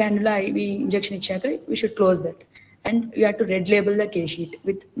 1 cannula IV injection ఇచ్చాక we should close that. And you have to red label the case sheet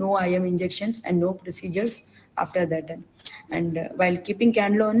with no IM injections and no procedures after that. And while keeping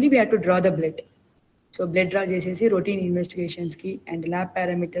cannula only, we have to draw the blood. So blood draw చేసేసి routine ఇన్వెస్టిగేషన్స్కి and lab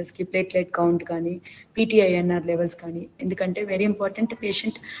పారామీటర్స్కి, platelet count కానీ, PTINR levels కానీ. ఎందుకంటే very important,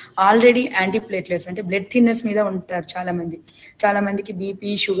 patient already antiplatelets అంటే blood thinners మీద ఉంటారు చాలా మందికి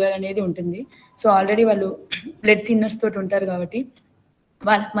BP, sugar అనేది ఉంటుంది. సో ఆల్రెడీ వాళ్ళు బ్లడ్ థిన్నర్స్ తోటి ఉంటారు కాబట్టి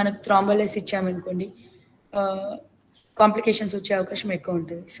వాళ్ళకి మనకు థ్రాంబోలైస్ ఇచ్చామనుకోండి కాంప్లికేషన్స్ వచ్చే అవకాశం ఎక్కువ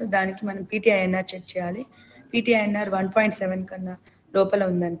ఉంటుంది. సో దానికి మనం PTINR చెక్ చేయాలి. PTINR 1.7 కన్నా లోపల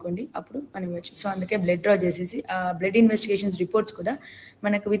ఉందనుకోండి, అప్పుడు మనం ఇవ్వచ్చు. సో అందుకే బ్లడ్ డ్రా చేసేసి ఆ బ్లడ్ ఇన్వెస్టిగేషన్స్ రిపోర్ట్స్ కూడా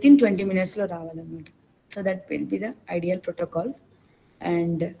మనకు within 20 minutesలో రావాలన్నమాట. So that will be the ideal protocol.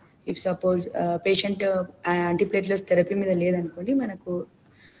 And if suppose patient antiplatelets therapy మీద లేదనుకోండి, మనకు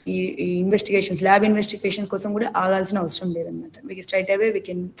ఈ ఇన్వెస్టిగేషన్స్, ల్యాబ్ ఇన్వెస్టిగేషన్స్ కోసం కూడా ఆగాల్సిన అవసరం లేదనమాట. Straight away we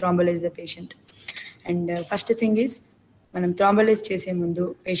can థ్రాంబోలైజ్ the patient. And first thing is మనం థ్రాంబోలైజ్ చేసే ముందు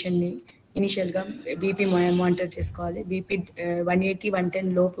పేషెంట్ని ఇనిషియల్గా బీపీ మానిటర్ చేసుకోవాలి. బీపీ 180, 110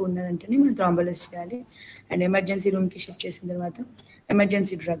 లోపు ఉన్నదంటేనే మనం థ్రాంబోలైజ్ చేయాలి. అండ్ ఎమర్జెన్సీ రూమ్కి షిఫ్ట్ చేసిన తర్వాత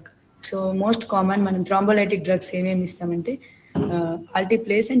emergency drug. So most common మనం థ్రాంబోలైటిక్ డ్రగ్స్ ఏమేమి ఇస్తామంటే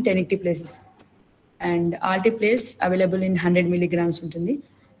ఆల్టీప్లేస్ అండ్ టెనిక్టిప్లేస్ ఇస్తాం. అండ్ ఆల్టీప్లేస్ అవైలబుల్ ఇన్ 100 milligrams ఉంటుంది.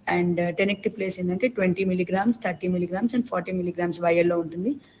 అండ్ టెనిక్టిప్లేస్ ఏంటంటే 20 milligrams, 30 milligrams అండ్ 40 milligrams వైఎల్లో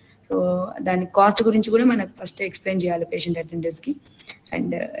ఉంటుంది. సో దాని కాస్ట్ గురించి కూడా మనకు ఫస్ట్ ఎక్స్ప్లెయిన్ చేయాలి పేషెంట్ అటెండర్స్కి.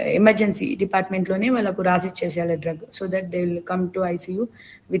 అండ్ ఎమర్జెన్సీ డిపార్ట్మెంట్లోనే వాళ్ళకు రాసి ఇచ్చేసేయాలి drug, so that they will come to ICU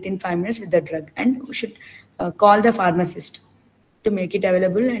within 5 minutes with the drug. And we should call the pharmacist to make it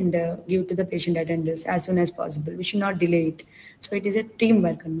available and give to the patient attenders as soon as possible. We should not delay it. So it is a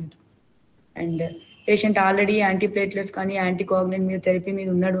teamwork. And patient already antiplatelets కానీ anticoagulant మీద therapy మీద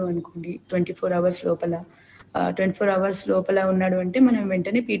ఉన్నాడు అనుకోండి 24 hours లోపల 24 hours లోపల ఉన్నాడు అంటే మనం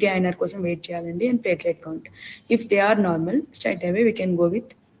వెంటనే పీటీఐఎన్ఆర్ కోసం వెయిట్ చేయాలండి and platelet count. If they are normal straight away we can go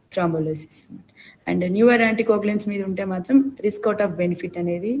with thrombolysis. And newer anticoagulants మీద ఉంటే మాత్రం రిస్క్ అవుట్ ఆఫ్ బెనిఫిట్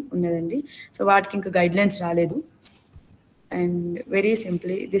అనేది ఉన్నదండి. సో వాటికి ఇంకా గైడ్లైన్స్ రాలేదు. And very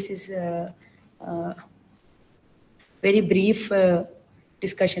simply this is very brief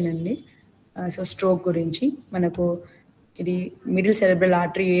discussion అండి. So stroke గురించి మనకు ఇది మిడిల్ సెరెబ్రల్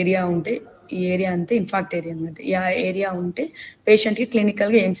ఆర్టరీ ఏరియా ఉంటే ఈ ఏరియా అంతా ఇన్ఫాక్ట్ ఏరియా అనమాట. ఈ ఏరియా ఉంటే పేషెంట్కి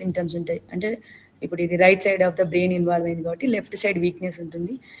క్లినికల్గా ఏం సిమ్టమ్స్ ఉంటాయి అంటే ఇప్పుడు ఇది right side of the brain involve అయింది కాబట్టి లెఫ్ట్ సైడ్ వీక్నెస్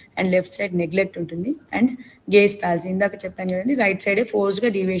ఉంటుంది అండ్ లెఫ్ట్ సైడ్ నెగ్లెక్ట్ ఉంటుంది అండ్ గేజ్ పాల్సీ. ఇందాక చెప్పాను కదండి రైట్ సైడే ఫోర్స్గా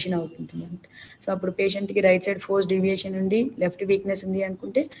డీవియేషన్ అవుతుంటుంది అనమాట. సో అప్పుడు పేషెంట్కి రైట్ సైడ్ ఫోర్స్ డీవియేషన్ ఉండి లెఫ్ట్ వీక్నెస్ ఉంది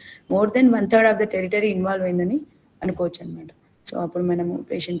అనుకుంటే more than 1/3 of the territory involve అయిందని అనుకోవచ్చు అనమాట. సో అప్పుడు మనము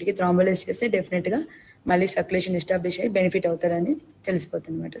పేషెంట్కి థ్రాంబోలైజ్ చేస్తే డెఫినెట్గా మళ్ళీ సర్క్యులేషన్ ఎస్టాబ్లిష్ అయ్యి బెనిఫిట్ అవుతారని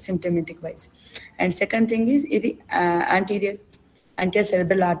తెలిసిపోతుంది అనమాట సిమ్టమెటిక్ wise. And second thing is ఇది యాంటీరియర్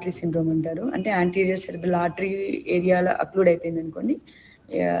సెరెబ్రల్ ఆర్టరీ సిండ్రోమ్ అంటారు. అంటే యాంటీరియర్ సెరెబ్రల్ ఆర్టరీ ఏరియాలో అక్లూడ్ అయిపోయింది అనుకోండి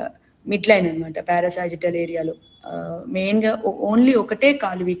మిడ్ లైన్ అనమాట పారాసాజిటల్ ఏరియాలో మెయిన్గా ఓన్లీ ఒకటే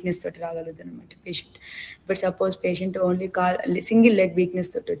కాలు వీక్నెస్ తోటి రాగలుగుతుంది అనమాట పేషెంట్. ఇప్పుడు suppose patient only single leg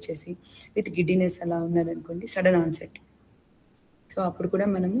weakness తోటి వచ్చేసి విత్ గిడ్డినెస్ అలా ఉన్నదనుకోండి సడన్ ఆన్సెట్. సో అప్పుడు కూడా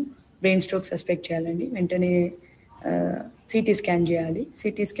మనము బ్రెయిన్ స్ట్రోక్ సస్పెక్ట్ చేయాలండి. వెంటనే సిటీ స్కాన్ చేయాలి.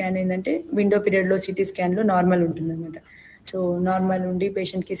 సిటీ స్కాన్ ఏంటంటే విండో పీరియడ్లో సిటీ స్కాన్లో నార్మల్ ఉంటుంది అనమాట. సో నార్మల్ ఉండి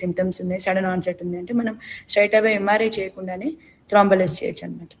పేషెంట్కి సిమ్టమ్స్ ఉన్నాయి సడన్ ఆన్సెట్ ఉంది అంటే మనం స్ట్రైట్ అవే ఎంఆర్ఐ చేయకుండానే థ్రాంబోలైజ్ చేయొచ్చు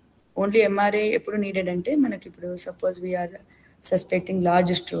అనమాట. ఓన్లీ ఎంఆర్ఐ ఎప్పుడు నీడెడ్ అంటే మనకి ఇప్పుడు suppose we are suspecting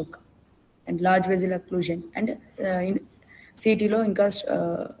large stroke and large వెజిల్ occlusion and సిటీలో ఇంకా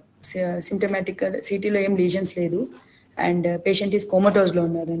సిమ్టమాటిక్ సిటీలో ఏం లీజన్స్ లేదు అండ్ పేషెంట్ ఈజ్ కోమటోజ్లో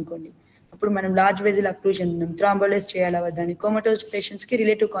ఉన్నారు అనుకోండి అప్పుడు మనం లార్జ్ వెజిల్ అక్లూజన్ ఉన్నాం థ్రాంబోలైజ్ చేయాలి అవద్దని కోమటోజ్ పేషెంట్స్కి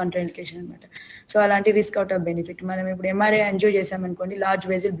రిలేటివ్ కాంట్రాఇండికేషన్ అనమాట. సో అలాంటి రిస్క్ అవుట్ ఆఫ్ బెనిఫిట్. మనం ఇప్పుడు ఎంఆర్ఐ ఎంజాయ్ చేసామనుకోండి లార్జ్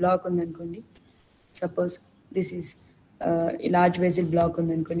వెజిల్ బ్లాక్ ఉందనుకోండి suppose this is large వెజిల్ black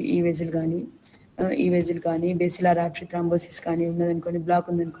ఉందనుకోండి ఈ వెజిల్ కానీ బేసిలార్ ఆర్టరీ థ్రాంబోసిస్ కానీ ఉన్నదనుకోండి బ్లాక్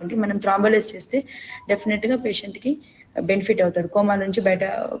ఉందనుకోండి మనం థ్రాంబోలైజ్ చేస్తే డెఫినెట్గా పేషెంట్కి బెనిఫిట్ అవుతాడు. కోమా నుంచి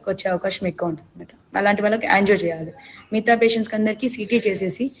బయటకు వచ్చే అవకాశం ఎక్కువ ఉంటుంది అనమాట. అలాంటి వాళ్ళకి యాంజియో చేయాలి. మిగతా పేషెంట్స్కి అందరికీ సిటీ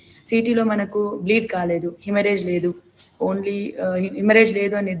చేసేసి సిటీలో మనకు బ్లీడ్ కాలేదు హిమరేజ్ లేదు ఓన్లీ హిమరేజ్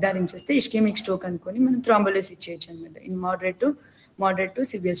లేదు అని నిర్ధారించేస్తే ఇస్కెమిక్ స్ట్రోక్ అనుకొని మనం థ్రాంబోలైజ్ ఇచ్చేయచ్చు అనమాట. In moderate to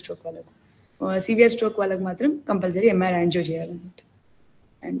severe stroke వాళ్ళకు. సివియర్ స్ట్రోక్ వాళ్ళకి మాత్రం కంపల్సరీ ఎంఆర్ఐ యాంజియో చేయాలన్నమాట.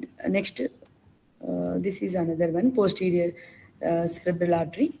 And next this is another one posterior cerebral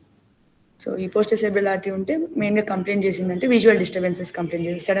artery. So ఈ పోస్టర్ సెరెబ్రల్ ఆర్టరీ ఉంటే మెయిన్గా కంప్లైంట్ చేసిందంటే విజువల్ డిస్టర్బెన్సెస్ కంప్లైంట్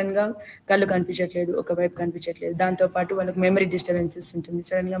చేసి సడన్గా కళ్ళు కనిపించట్లేదు ఒకవైపు కనిపించట్లేదు దాంతోపాటు వాళ్ళకి మెమరీ డిస్టర్బెన్సెస్ ఉంటుంది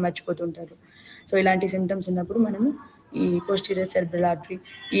సడన్గా మర్చిపోతుంటారు. సో ఇలాంటి సిమ్టమ్స్ ఉన్నప్పుడు మనము ఈ పోస్టీరియర్ సెరెబ్రల్ ఆర్టరీ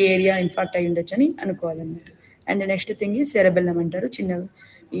ఈ ఏరియా ఇన్ఫాక్ట్ అయి ఉండొచ్చు అని అనుకోవాలన్నమాట. అండ్ నెక్స్ట్ థింగ్ ఈ సెరెబెల్లం అంటారు చిన్నవి.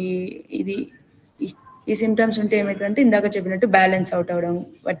 ఈ సిమ్టమ్స్ ఉంటే ఏమవుతుందంటే ఇందాక చెప్పినట్టు బ్యాలెన్స్ అవుట్ అవ్వడం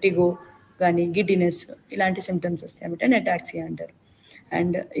వర్టిగో కానీ గిడ్డినెస్ ఇలాంటి సిమ్టమ్స్ వస్తాయి అన్నమాట. అండ్ అటాక్సియా అంటారు.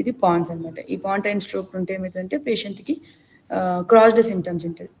 అండ్ ఇది పాన్స్ అనమాట. ఈ పాంటైన్ స్ట్రోక్ ఉంటే ఏమవుతుందంటే పేషెంట్కి క్రాస్డ్ సిమ్టమ్స్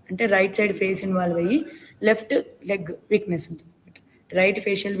ఉంటుంది అంటే రైట్ సైడ్ ఫేస్ ఇన్వాల్వ్ అయ్యి లెఫ్ట్ లెగ్ వీక్నెస్ ఉంటుంది అనమాట. రైట్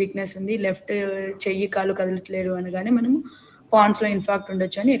ఫేషియల్ వీక్నెస్ ఉంది లెఫ్ట్ చెయ్యి కాలు కదలట్లేదు అనగానే మనము పాన్స్లో ఇన్ఫాక్ట్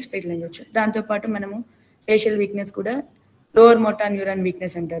ఉండొచ్చు అని ఎక్స్పెక్ట్ చేయవచ్చు. దాంతోపాటు మనము ఫేషియల్ వీక్నెస్ కూడా లోవర్ మోటా న్యూరాన్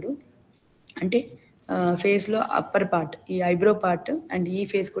వీక్నెస్ అంటారు. అంటే ఫేస్లో అప్పర్ పార్ట్ ఈ ఐబ్రో పార్ట్ అండ్ ఈ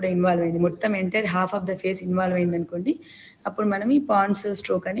ఫేస్ కూడా ఇన్వాల్వ్ అయింది మొత్తం entire half of the face involve అయింది అనుకోండి అప్పుడు మనం ఈ పాన్స్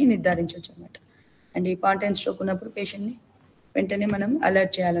స్ట్రోక్ అని నిర్ధారించవచ్చు అనమాట. అండ్ ఈ పాంటైన్ స్ట్రోక్ ఉన్నప్పుడు పేషెంట్ని వెంటనే మనం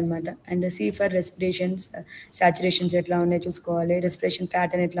అలర్ట్ చేయాలన్నమాట. And see for respirations saturations ఎట్లా ఉన్నాయో చూసుకోవాలి రెస్పిరేషన్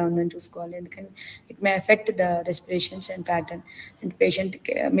ప్యాటర్న్ ఎట్లా ఉందని చూసుకోవాలి ఎందుకంటే it may affect the respirations and pattern. And patient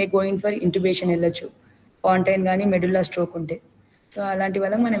May going for ఇంట్యుబేషన్ వెళ్ళొచ్చు పాంటైన్ కానీ మెడుల్లా స్ట్రోక్ ఉంటే. సో అలాంటి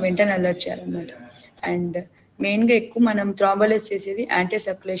వాళ్ళకి మనం వెంటనే అలర్ట్ చేయాలన్నమాట. అండ్ మెయిన్గా ఎక్కువ మనం థ్రాంబోలైజ్ చేసేది యాంటీ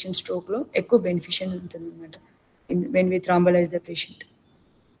సర్క్యులేషన్ స్ట్రోక్లో ఎక్కువ బెనిఫిషియల్ ఉంటుంది అనమాట when we thrombolize the patient.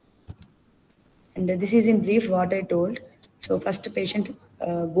 And this is in brief what I told. So first patient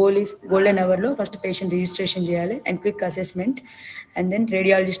goal is golden hour lo first patient registration cheyali and quick assessment and then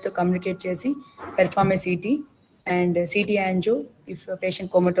radiologist to communicate chesi perform a CT and CT angio if patient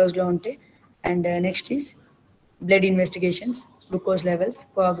comatose lo unte. And next is blood investigations glucose levels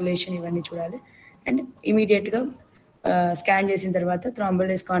coagulation ivanni chudali and immediate ga scan చేసిన తర్వాత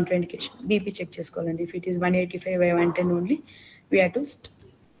థ్రాంబోలైజ్ contraindication BP check చేసుకోవాలండి. If it is 185/110 only we have to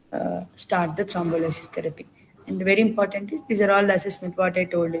start the thrombolysis therapy. And very important is these are all the assessment what I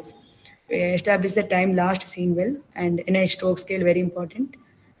told is establish the time last scene well and NIH stroke scale very important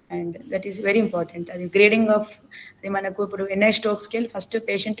and that is very important. అది grading of అది మనకు ఇప్పుడు NI stroke scale first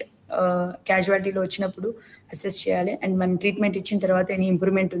patient క్యాజువాలిటీలో వచ్చినప్పుడు assess చేయాలి, and మన treatment ఇచ్చిన తర్వాత any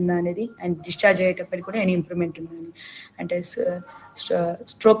improvement ఉందా అనేది, అండ్ డిశ్చార్జ్ అయ్యేటప్పటికి కూడా ఎనీ ఇంప్రూవ్మెంట్ ఉందా అని. అంటే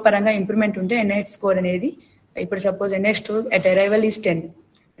స్ట్రోక్ పరంగా ఇంప్రూవ్మెంట్ ఉంటే NI స్కోర్ అనేది, ఇప్పుడు suppose NI stroke at arrival is 10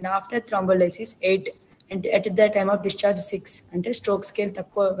 and after thrombolysis 8 and at the time of discharge 6 అంటే స్ట్రోక్ స్కేల్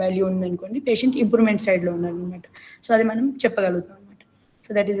తక్కువ వాల్యూ ఉందనుకోండి, పేషెంట్ ఇంప్రూవ్మెంట్ సైడ్లో ఉన్నారనమాట. సో అది మనం చెప్పగలుగుతాం అనమాట. So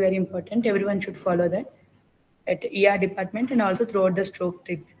that is very important. Everyone should follow that at ER department and also throughout the stroke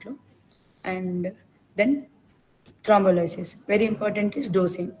treatment. And then thrombolysis. Very important is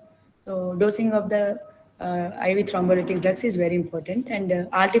dosing. So dosing of the IV thrombolytic drugs is very important. And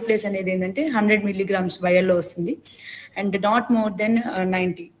altiplase అనేది ఏంటంటే 100 milligrams vial లో వస్తుంది, and not more than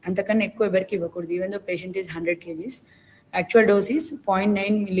 90. అంతకన్నా ఎక్కువ ఎవరికి ఇవ్వకూడదు, even though patient is 100 kgs. Actual dose is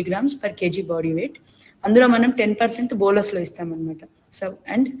 0.9 milligrams per kg body weight. అందులో మనం 10% బోలస్లో ఇస్తామన్నమాట. So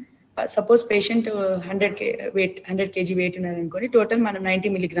and suppose patient 100 kg wait ఉన్నారనుకోండి, టోటల్ మనం 90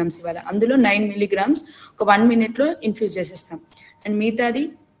 milligrams ఇవ్వాలి. అందులో 9 milligrams ఒక 1 minute ఇన్ఫ్యూజ్ చేసేస్తాం, అండ్ మిగతాది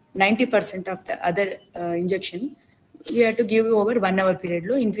 90% of the other injection we have to give over 1 hour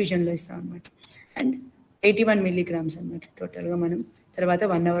పీరియడ్లో ఇన్ఫ్యూజన్లో ఇస్తాం అనమాట. అండ్ 81 milligrams అనమాట టోటల్గా మనం తర్వాత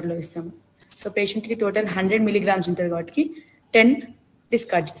 1 hourలో ఇస్తాము. సో పేషెంట్కి టోటల్ 100 milligrams ఉంటుంది కాబట్టి 10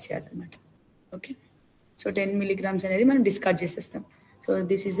 డిస్కార్డ్ చేసేయాలన్నమాట. ఓకే, సో 10 milligrams అనేది మనం డిస్కార్డ్ చేసేస్తాం. So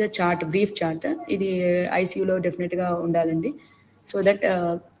this is the chart, brief chart. ఇది ఐసీయూలో డెఫినెట్గా ఉండాలండి, సో దట్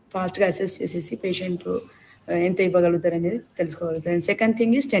ఫాస్ట్గా అసెస్ చేసేసి పేషెంట్ ఎంత ఇవ్వగలుగుతారు అనేది తెలుసుకోగలుగుతారు. And second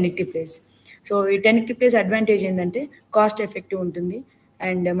thing is టెనిక్టిప్లేస్. So ఈ టెనిక్టిప్లేస్ అడ్వాంటేజ్ ఏంటంటే కాస్ట్ ఎఫెక్టివ్ ఉంటుంది,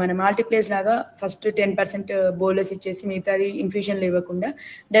 అండ్ మన మల్టీప్లేస్ లాగా ఫస్ట్ 10% బోలస్ ఇచ్చేసి మిగతాది ఇన్ఫ్యూషన్లు ఇవ్వకుండా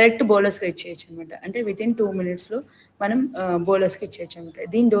డైరెక్ట్ బోలస్గా ఇచ్చేయచ్చు అనమాట. అంటే వితిన్ 2 minutesలో మనం బోలస్కి ఇచ్చేయచ్చు అనమాట.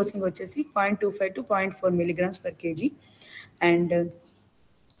 దీని డోసింగ్ వచ్చేసి 0.25 to 0.4 milligrams per kg. And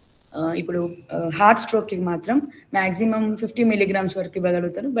ఇప్పుడు హార్ట్ స్ట్రోక్కి మాత్రం మ్యాక్సిమం 50 milligrams వరకు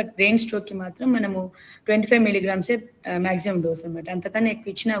ఇవ్వగలుగుతారు, బట్ బ్రెయిన్ స్ట్రోక్కి మాత్రం మనము 25 milligrams మ్యాక్సిమం డోస్ అనమాట. అంతకన్నా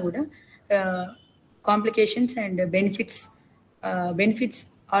ఎక్కువ ఇచ్చినా కూడా complications and benefits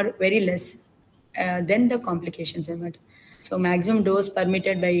are very less than the complications అనమాట. So maximum dose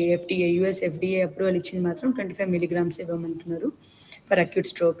permitted by FDA, US FDA approval ఇచ్చింది మాత్రం 25 milligrams ఇవ్వమంటున్నారు for acute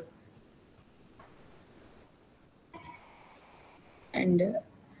stroke. And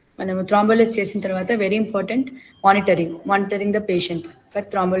మనము థ్రాంబోలైస్ చేసిన తర్వాత very important monitoring the patient for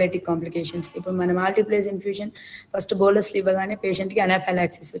thrombolytic complications. ఇప్పుడు మనం multiplies infusion first బోలస్లు ఇవ్వగానే పేషెంట్కి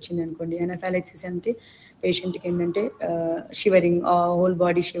అనాఫైలాక్సిస్ వచ్చింది అనుకోండి. అనాఫైలాక్సిస్ అంటే పేషెంట్కి ఏంటంటే shivering, whole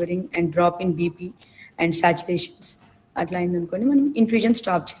body shivering and drop in BP and saturations అట్లా అయిందనుకోండి, మనం ఇన్ఫ్యూజన్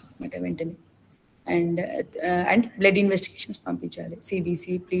స్టాప్ చేయాలన్నమాట వెంటనే. అండ్ బ్లడ్ ఇన్వెస్టిగేషన్స్ పంపించాలి,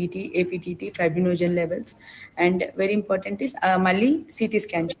 CBC, ప్లీటీ, APTT, fibrinogen levels. And very important is మళ్ళీ సిటీ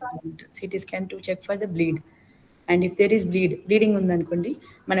స్కాన్ చేయాలన్నమాట. CT scan to check for the bleed. And if there is bleeding ఉందనుకోండి,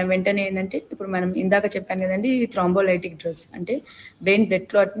 మనం వెంటనే ఏంటంటే ఇప్పుడు మనం ఇందాక చెప్పాను కదండి, ఇవి థ్రాంబోలైటిక్ డ్రగ్స్ అంటే బ్రెయిన్ బ్లడ్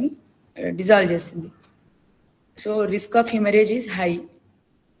క్లాట్ని డిజాల్వ్ చేస్తుంది. So risk of haemorrhage is high.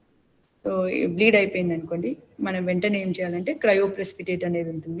 So bleed అయిపోయింది అనుకోండి, మనం వెంటనే ఏం చేయాలంటే క్రయోప్రెసిపిటేట్ అనేది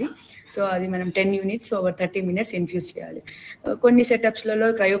ఉంటుంది. సో అది మనం 10 units ఓవర్ 30 minutes ఇన్ఫ్యూజ్ చేయాలి. కొన్ని సెటప్స్లలో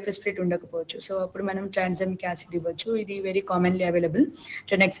క్రయోప్రెసిపిటేట్ ఉండకపోవచ్చు, సో అప్పుడు మనం ట్రాన్సమిక్ యాసిడ్ ఇవ్వచ్చు. ఇది very commonly available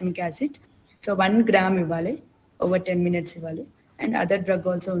ట్రాన్సామిక్ acid. So 1 gram ఇవ్వాలి, ఓవర్ 10 minutes ఇవ్వాలి. అండ్ అదర్ డ్రగ్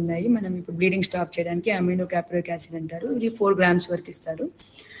ఆల్సో ఉన్నాయి, మనం ఇప్పుడు బ్లీడింగ్ స్టాప్ చేయడానికి అమినో క్యాప్రోయిక్ యాసిడ్ అంటారు, ఇది 4 grams వరకు ఇస్తారు.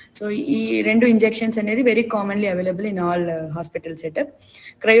 సో ఈ 2 injections అనేది very commonly available in all hospital setup.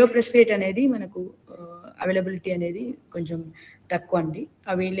 క్రయోప్రెసిపిటేట్ అనేది మనకు అవైలబిలిటీ అనేది కొంచెం తక్కువ అండి.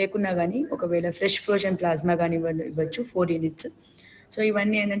 అవి లేకున్నా కానీ ఒకవేళ ఫ్రెష్ ఫ్రోజన్ ప్లాస్మా కానీ ఇవ్వచ్చు 4 units. సో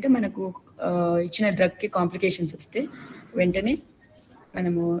ఇవన్నీ ఏంటంటే మనకు ఇచ్చిన డ్రగ్కి కాంప్లికేషన్స్ వస్తే వెంటనే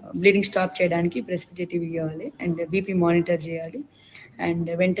మనము బ్లీడింగ్ స్టాప్ చేయడానికి ప్రెసిపిటేటివ్ ఇవ్వాలి, అండ్ బీపీ మానిటర్ చేయాలి. అండ్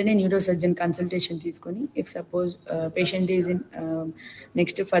వెంటనే న్యూరో సర్జన్ కన్సల్టేషన్ తీసుకొని, if suppose patient is in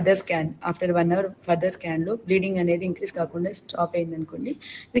next further scan after 1 hour further స్కాన్లో bleeding అనేది ఇంక్రీజ్ కాకుండా స్టాప్ అయిందనుకోండి,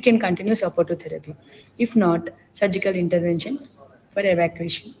 we can continue supportive therapy. If not, surgical intervention for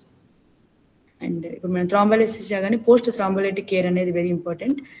evacuation. And ఇప్పుడు మనం thrombolysis చేయగానే post thrombolytic care అనేది very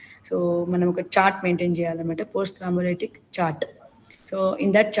important. So మనం ఒక chart maintain చేయాలన్నమాట, post thrombolytic chart. So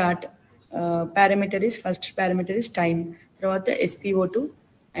in that chart first parameter is time, తర్వాత SpO2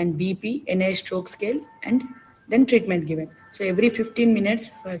 and BP, NI stroke scale, and then treatment given. So every 15 minutes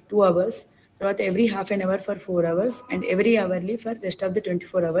for 2 hours, తర్వాత every half an hour for 4 hours, and every hourly for rest of the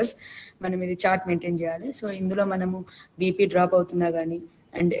 24 hours మనం ఇది chart maintain చేయాలి. So ఇందులో మనము BP drop అవుతున్నా కానీ,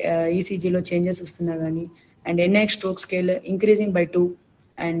 and ఈసీజీలో changes వస్తున్నా కానీ, and NI stroke scale increasing by 2,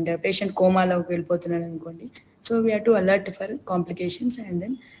 and patient కోమాలోకి వెళ్ళిపోతున్నాడు అనుకోండి, so we have to alert for complications. And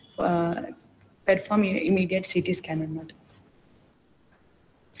then perform immediate CT scan అన్నమాట.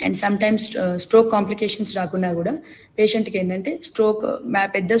 అండ్ సమ్టైమ్స్ స్ట్రోక్ కాంప్లికేషన్స్ రాకుండా కూడా పేషెంట్కి ఏంటంటే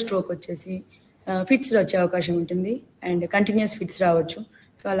పెద్ద స్ట్రోక్ వచ్చేసి ఫిట్స్ వచ్చే అవకాశం ఉంటుంది అండ్ కంటిన్యూస్ ఫిట్స్ రావచ్చు.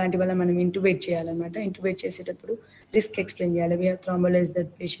 సో అలాంటి వల్ల మనం ఇంట్యూబేట్ చేయాలన్నమాట. ఇంట్యూబేట్ చేసేటప్పుడు రిస్క్ ఎక్స్ప్లెయిన్ చేయాలి. We have థ్రాంబోలైజ్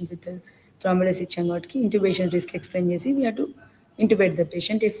that patient with థ్రాంబోలైజ్ ఇచ్చాం కాబట్టి ఇంట్యూబేషన్ రిస్క్ ఎక్స్ప్లెయిన్ చేసి we have to intubate the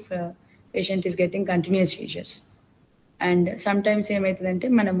patient if patient is getting continuous scissors. And sometimes ఏమవుతుందంటే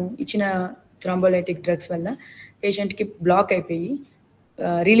మనము ఇచ్చిన థ్రాంబోలైటిక్ డ్రగ్స్ వల్ల పేషెంట్కి బ్లాక్ అయిపోయి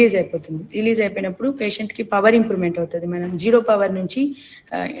రిలీజ్ అయిపోతుంది. రిలీజ్ అయిపోయినప్పుడు పేషెంట్కి పవర్ ఇంప్రూవ్మెంట్ అవుతుంది. మనం 0 పవర్ నుంచి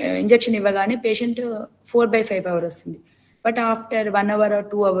ఇంజెక్షన్ ఇవ్వగానే పేషెంట్ 4/5 పవర్ వస్తుంది. But after 1 hour are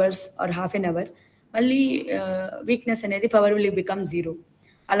 2 hours or half an hour మళ్ళీ వీక్నెస్ అనేది పవర్ విల్ బికమ్ 0.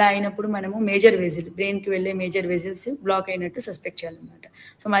 అలా అయినప్పుడు మనము మేజర్ వెజిల్ బ్రెయిన్కి వెళ్ళే మేజర్ వెజిల్స్ బ్లాక్ అయినట్టు సస్పెక్ట్ చేయాలన్నమాట.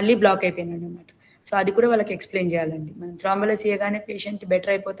 సో మళ్ళీ బ్లాక్ అయిపోయినాడు అనమాట. సో అది కూడా వాళ్ళకి ఎక్స్ప్లెయిన్ చేయాలండి. మనం థ్రాంబోలైజ్ చేయగానే పేషెంట్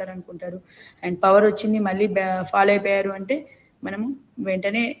బెటర్ అయిపోతారు అనుకుంటారు అండ్ పవర్ వచ్చింది మళ్ళీ ఫాలో అయిపోయారు అంటే మనము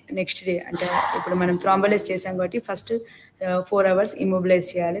వెంటనే నెక్స్ట్ డే అంటే ఇప్పుడు మనం థ్రాంబోలైజ్ చేసాం కాబట్టి ఫస్ట్ 4 అవర్స్ ఇమ్మొబిలైజ్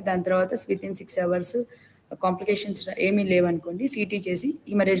చేయాలి. దాని తర్వాత వితిన్ 6 అవర్స్ కాంప్లికేషన్స్ ఏమీ లేవనుకోండి సిటీ చేసి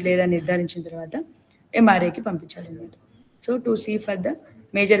హెమరేజ్ లేదని నిర్ధారించిన తర్వాత ఎంఆర్ఐకి పంపించాలన్నమాట. So to see for the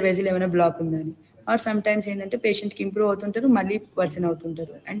major వెజిల్ ఏమైనా బ్లాక్ ఉందని. ఆర్ సమ్ టైమ్స్ ఏంటంటే పేషెంట్కి ఇంప్రూవ్ అవుతుంటారు మళ్ళీ వర్సన్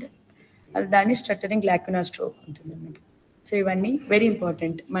అవుతుంటారు అండ్ దాన్ని స్ట్రక్చరింగ్ లాక్యునార్ స్ట్రోక్ ఉంటుంది అన్నమాట. సో ఇవన్నీ వెరీ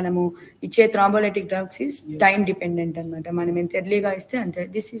ఇంపార్టెంట్. మనము ఇచ్చే thrombolytic drugs is time dependent అనమాట. మనం ఎంత ఎర్లీగా ఇస్తే అంతే.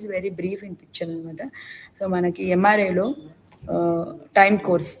 This is very brief in picture అనమాట. సో మనకి ఎంఆర్ఐలో టైం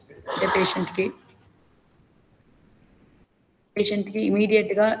కోర్స్ అంటే పేషెంట్కి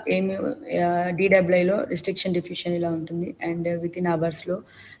ఇమీడియట్గా ఏమి డిడబ్ల్యూఐలో రిస్ట్రిక్షన్ డిఫ్యూషన్ ఇలా ఉంటుంది అండ్ విత్ ఇన్ అవర్స్లో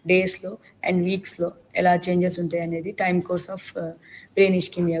డేస్లో అండ్ వీక్స్లో ఎలా చేంజెస్ ఉంటాయి అనేది టైం కోర్స్ ఆఫ్ బ్రెయిన్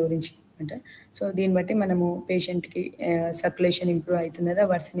ఇస్కిమియా గురించి అనమాట. సో దీన్ని బట్టి మనము పేషెంట్కి సర్క్యులేషన్ ఇంప్రూవ్ అవుతున్నారా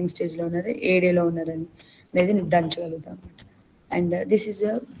వర్సనింగ్ స్టేజ్లో ఉన్నారా ఏ డేలో ఉన్నారని అనేది నిర్ధారించగలుగుతాం అనమాట. And this is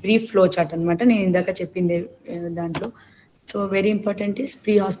a brief flow chart అనమాట నేను ఇందాక చెప్పింది దాంట్లో. So very important is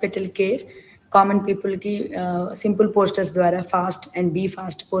pre hospital care. Common పీపుల్కి సింపుల్ పోస్టర్స్ ద్వారా fast and be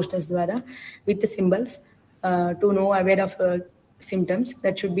fast posters ద్వారా with symbols to know aware of symptoms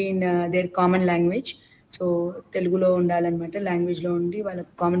that should be in there common language. So తెలుగులో ఉండాలన్నమాట. లాంగ్వేజ్లో ఉండి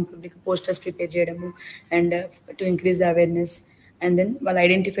వాళ్ళకు కామన్ పబ్లిక్ పోస్టర్స్ ప్రిపేర్ చేయడము and to increase the awareness and then వాళ్ళు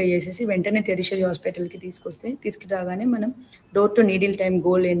identify చేసేసి వెంటనే టెరిషరీ హాస్పిటల్కి తీసుకురాగానే మనం door to needle time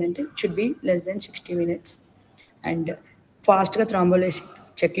goal ఏంటంటే should be less than 60 minutes and ఫాస్ట్గా థ్రాంబోలైసిస్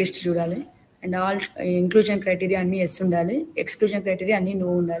చెక్ లిస్ట్ చూడాలి అండ్ ఆల్ ఇంక్లూజన్ క్రైటీరియా అన్నీ ఎస్ ఉండాలి, ఎక్స్క్లూజన్ క్రైటీరియా అన్నీ నో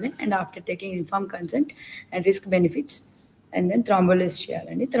ఉండాలి and after taking inform consent and risk benefits and then థ్రాంబోలైజ్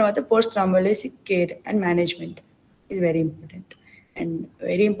చేయాలండి. తర్వాత post థ్రాంబోలైసిక్ care and management is very important. And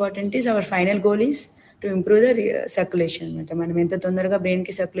very important is our final goal is to improve the circulation అనమాట. మనం ఎంత తొందరగా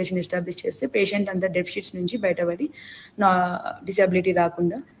బ్రెయిన్కి circulation establish చేస్తే patient అంతా deficits నుంచి బయటపడి డిసబిలిటీ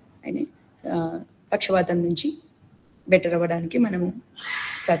రాకుండా అని పక్షవాతం నుంచి బెటర్ అవ్వడానికి మనము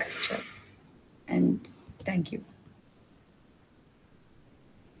సహకరించాలి. And thank you.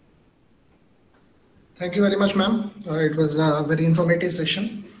 Thank you very much, ma'am. It was a very informative session.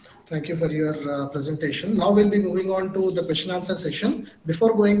 Thank you for your presentation. Now we'll be moving on to the question answer session. Before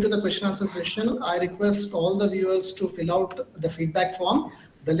going to the question answer session, I request all the viewers to fill out the feedback form,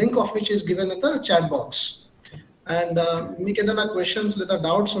 the link of which is given in the chat box. And meeku edana questions లేదా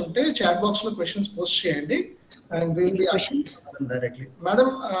doubts unte chat box lo questions post cheyandi and we will be asking them directly.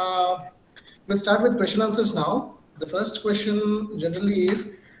 Madam, we'll start with question answers now. The first question generally is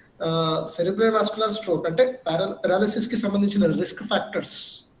cerebrovascular stroke అంటే paralysis కి సంబంధించిన risk factors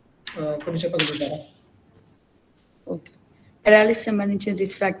కొన్ని చెప్పగలుగుతారా? Okay, paralysis సంబంధించిన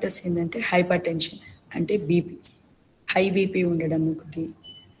risk factors ఏంటంటే hyper tension అంటే BP, high BP ఉండడం ఒకటి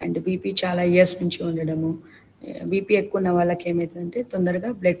అండ్ బీపీ చాలా ఇయర్స్ నుంచి ఉండడము. బీపీ ఎక్కువ ఉన్న వాళ్ళకి ఏమవుతుందంటే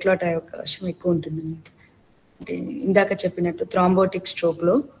తొందరగా బ్లడ్ క్లాట్ అయ్యే అవకాశం ఎక్కువ ఉంటుంది అన్నమాట. అంటే ఇందాక చెప్పినట్టు థ్రాంబోటిక్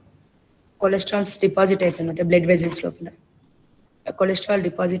స్ట్రోక్లో కొలెస్ట్రాల్స్ డిపాజిట్ అవుతుంది అన్నమాట బ్లడ్ వెజిల్స్ లోపల. కొలెస్ట్రాల్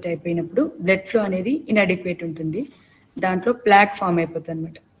డిపాజిట్ అయిపోయినప్పుడు బ్లడ్ ఫ్లో అనేది ఇన్అడిక్వేట్ ఉంటుంది, దాంట్లో ప్లాక్ ఫామ్ అయిపోతుంది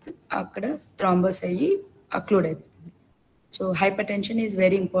అనమాట, అక్కడ థ్రాంబోస్ అయ్యి అక్లూడ్ అయిపోతుంది. So hyper tension is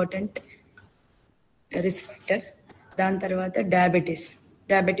very important risk factor. దాని తర్వాత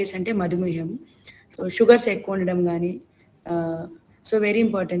డయాబెటీస్ అంటే మధుమేహం. సో షుగర్స్ ఎక్కువ ఉండడం కానీ, సో వెరీ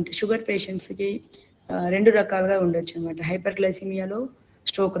ఇంపార్టెంట్. షుగర్ పేషెంట్స్కి 2 రకాలుగా ఉండొచ్చు అనమాట. హైపర్ గ్లైసిమియాలో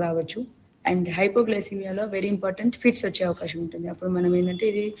స్ట్రోక్ రావచ్చు అండ్ హైపోగ్లైసిమియాలో వెరీ ఇంపార్టెంట్ ఫిట్స్ వచ్చే అవకాశం ఉంటుంది. అప్పుడు మనం ఏంటంటే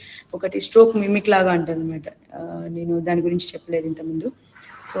ఇది ఒకటి స్ట్రోక్ మిమిక్ లాగా అంటారు అనమాట. నేను దాని గురించి చెప్పలేదు ఇంతకుముందు.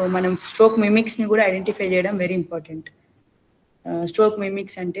 సో మనం స్ట్రోక్ మిమిక్స్ని కూడా ఐడెంటిఫై చేయడం వెరీ ఇంపార్టెంట్. స్ట్రోక్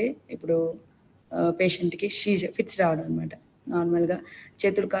మిమిక్స్ అంటే ఇప్పుడు పేషెంట్కి ఫిట్స్ రావడం అనమాట. నార్మల్గా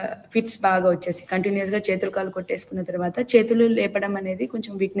చేతులు ఫిట్స్ బాగా వచ్చేసి కంటిన్యూస్గా చేతులు కాలు కొట్టేసుకున్న తర్వాత చేతులు లేపడం అనేది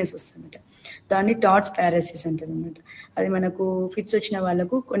కొంచెం వీక్నెస్ వస్తుందన్నమాట. దాన్ని టార్ట్స్ పారాసిస్ అంటారు అనమాట. అది మనకు ఫిట్స్ వచ్చిన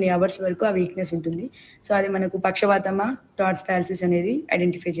వాళ్ళకు కొన్ని అవర్స్ వరకు ఆ వీక్నెస్ ఉంటుంది. సో అది మనకు పక్షవాతమా టార్ట్స్ పారాసిస్ అనేది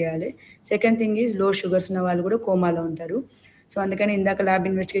ఐడెంటిఫై చేయాలి. Second thing is low sugars ఉన్న వాళ్ళు కూడా కోమాలో ఉంటారు. సో అందుకని ఇందాక ల్యాబ్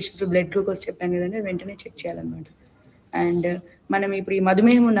ఇన్వెస్టిగేషన్స్లో బ్లడ్ గ్లూకోజ్ చెప్పాను కదండి, వెంటనే చెక్ చేయాలన్నమాట. అండ్ మనం ఇప్పుడు ఈ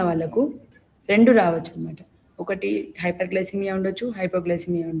మధుమేహం ఉన్న వాళ్ళకు 2 రావచ్చు అనమాట. ఒకటి హైపర్గ్లైసిమియా ఉండొచ్చు,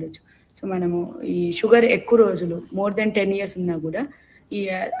 హైపోగ్లైసిమియా ఉండొచ్చు. సో మనము ఈ షుగర్ ఎక్కువ రోజులు మోర్ దెన్ 10 years ఉన్నా కూడా ఈ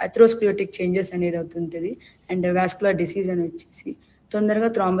అథెరోస్క్లెరోటిక్ చేంజెస్ అనేది అవుతుంటుంది. అండ్ వాస్కులర్ డిసీజ్ అని వచ్చేసి తొందరగా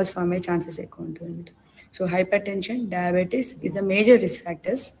థ్రాంబస్ ఫామ్ అయ్యే ఛాన్సెస్ ఎక్కువ ఉంటుంది అనమాట. So hyper tension, diabetes is the major risk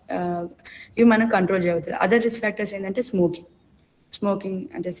factors. ఇవి మనం కంట్రోల్ చేయవచ్చు. అదర్ రిస్క్ ఫ్యాక్టర్స్ ఏంటంటే స్మోకింగ్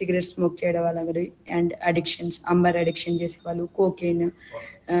అంటే సిగరెట్ స్మోక్ చేయడం వల్ల, అండ్ అడిక్షన్స్, అంబర్ అడిక్షన్ చేసే వాళ్ళు, కోకేన్,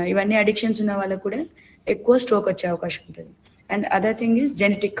 ఇవన్నీ అడిక్షన్స్ ఉన్న వాళ్ళకు కూడా ఎక్కువ స్ట్రోక్ వచ్చే అవకాశం ఉంటుంది. And other thing is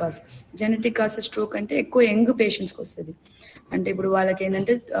genetic causes stroke అంటే ఎక్కువ యంగ్ పేషెంట్స్కి వస్తుంది. అంటే ఇప్పుడు వాళ్ళకి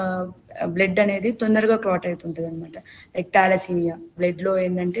ఏంటంటే బ్లడ్ అనేది తొందరగా క్లాట్ అవుతుంటుంది అనమాట. లైక్ థాలసీమియా, బ్లడ్లో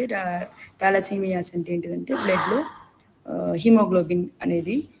ఏంటంటే థాలసీమియాస్ అంటే ఏంటిదంటే బ్లడ్లో హిమోగ్లోబిన్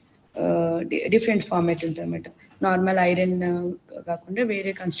అనేది డిఫరెంట్ ఫార్మేట్ ఉంటుంది అనమాట. నార్మల్ ఐరన్ కాకుండా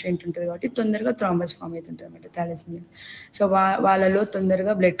వేరే కన్స్టెంట్ ఉంటుంది కాబట్టి తొందరగా థ్రాంబస్ ఫామ్ అవుతుంటుంది అనమాట థాలసీమియా. సో వాళ్ళలో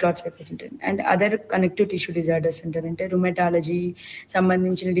తొందరగా blood clots అయిపోతుంటాయి. And other connective tissue disorders అంటారంటే రుమటాలజీ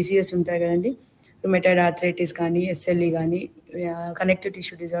సంబంధించిన డిసీజెస్ ఉంటాయి కదండి, రుమటాయిడ్ ఆర్థరైటిస్ కానీ, ఎస్ఎల్ఈ కానీ, కనెక్టివ్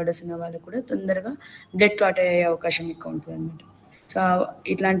టిష్యూ డిజార్డర్స్ ఉన్న వాళ్ళకు కూడా తొందరగా బ్లడ్ క్లాట్ అయ్యే అవకాశం ఎక్కువ ఉంటుంది అనమాట. సో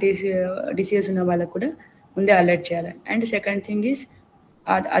ఇట్లాంటి డిసీజెస్ ఉన్న వాళ్ళకు కూడా ముందే అలర్ట్ చేయాలి. And second thing is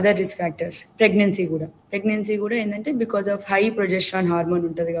other risk factors. Pregnancy కూడా ఏంటంటే because of high progesterone hormone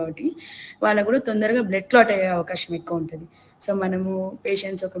ఉంటుంది కాబట్టి వాళ్ళకు కూడా తొందరగా బ్లడ్ క్లాట్ అయ్యే అవకాశం ఎక్కువ ఉంటుంది. సో మనము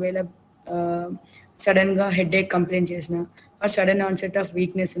పేషెంట్స్ ఒకవేళ సడన్గా హెడేక్ కంప్లైంట్ చేసినా are sudden onset of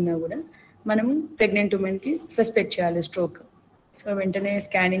weakness ఉన్నా కూడా మనము ప్రెగ్నెంట్ ఉమెన్కి సస్పెక్ట్ చేయాలి స్ట్రోక్. సో వెంటనే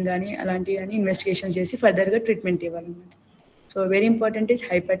స్కానింగ్ కానీ అలాంటివి కానీ ఇన్వెస్టిగేషన్ చేసి ఫర్దర్గా treatment ఇవ్వాలన్నమాట. So very important is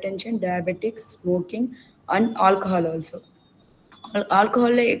hyper tension, diabetics, smoking and alcohol also.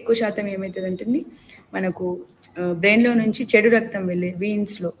 ఆల్కహాల్లో ఎక్కువ శాతం ఏమవుతుందంటే మనకు బ్రెయిన్లో నుంచి చెడు రక్తం వెళ్ళే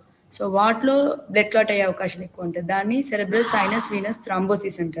వీన్స్లో, సో వాటిలో బ్లడ్ క్లాట్ అయ్యే అవకాశం ఎక్కువ ఉంటుంది. దాన్ని సెరెబ్రల్ సైనస్ వీనస్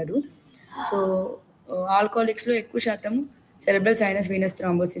థ్రాంబోసిస్ అంటారు. సో ఆల్కహాలిక్స్లో ఎక్కువ శాతం సెరెబ్రల్ సైనస్ వీనస్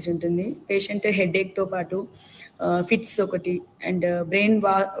థ్రాంబోసిస్ ఉంటుంది. పేషెంట్ హెడేక్తో పాటు ఫిట్స్ ఒకటి అండ్ బ్రెయిన్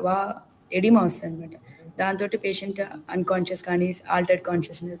ఎడిమా వస్తుంది అనమాట. దాంతో పేషెంట్ అన్కాన్షియస్ కానీ ఆల్టర్డ్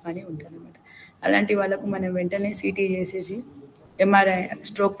కాన్షియస్నెస్ కానీ ఉంటుంది అనమాట. అలాంటి వాళ్ళకు మనం వెంటనే సిటీ చేసేసి ఎంఆర్ఐ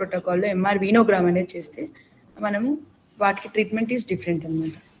స్ట్రోక్ ప్రోటోకాల్లో ఎంఆర్ వీనోగ్రామ్ అనేది చేస్తే మనము వాటికి ట్రీట్మెంట్ ఈజ్ డిఫరెంట్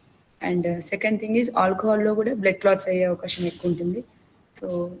అనమాట. అండ్ సెకండ్ థింగ్ ఈజ్ ఆల్కహాల్లో కూడా బ్లడ్ క్లాట్స్ అయ్యే అవకాశం ఎక్కువ ఉంటుంది. సో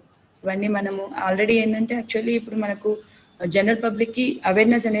ఇవన్నీ మనము ఆల్రెడీ ఏంటంటే యాక్చువల్లీ ఇప్పుడు మనకు జనరల్ పబ్లిక్కి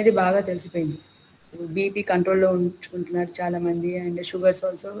అవేర్నెస్ అనేది బాగా తెలిసిపోయింది. బీపీ కంట్రోల్లో ఉంచుకుంటున్నారు చాలామంది, అండ్ షుగర్స్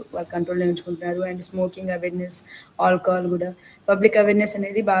ఆల్సో వాళ్ళు కంట్రోల్లో ఉంచుకుంటున్నారు. అండ్ స్మోకింగ్ అవేర్నెస్, ఆల్కహాల్ కూడా పబ్లిక్ అవేర్నెస్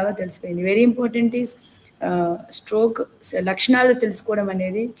అనేది బాగా తెలిసిపోయింది. వెరీ ఇంపార్టెంట్ ఈజ్ స్ట్రోక్ లక్షణాలు తెలుసుకోవడం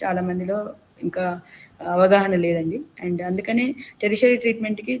అనేది చాలా మందిలో ఇంకా అవగాహన లేదండి. అండ్ అందుకనే టెరిషరీ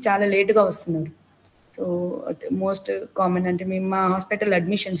ట్రీట్మెంట్కి చాలా లేటుగా వస్తున్నారు. సో మోస్ట్ కామన్ అంటే మేము మా హాస్పిటల్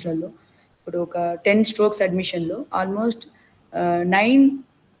అడ్మిషన్స్లలో ఇప్పుడు ఒక 10 strokes అడ్మిషన్లో almost 9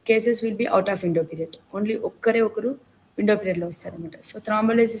 cases will be out of window period. Only ఒకరు విండో పీరియడ్లో వస్తారనమాట. సో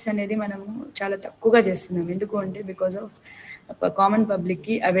థ్రాంబోలైసిస్ అనేది మనము చాలా తక్కువగా చేస్తున్నాం. ఎందుకు అంటే బికాజ్ ఆఫ్ కామన్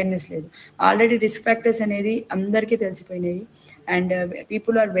పబ్లిక్కి అవేర్నెస్ లేదు. ఆల్రెడీ రిస్క్ ఫ్యాక్టర్స్ అనేది అందరికీ తెలిసిపోయినాయి. And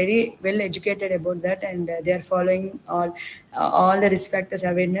people are very well educated about that and they are following all the risk factors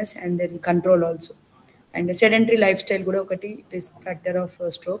awareness and then control also. And sedentary life style కూడా ఒకటి risk factor of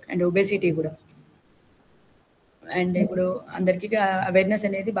stroke, and obesity కూడా. And ఇప్పుడు అందరికీ awareness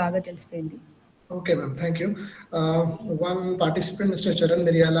అనేది బాగా తెలిసిపోయింది. Okay, ma'am. Thank you. One participant, Mr. Charan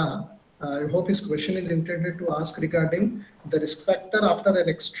Neryala, I hope his question is intended to ask regarding the risk factor after an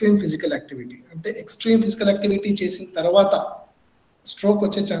extreme physical activity. అంటే extreme physical activity చేసిన తర్వాత stroke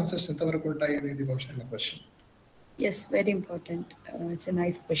వచ్చే chances ఎంతవరకు ఉంటాయి అనేది బహుశా question. Yes, very important. It's a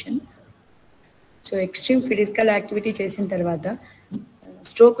nice question. So extreme physical activity చేసిన తర్వాత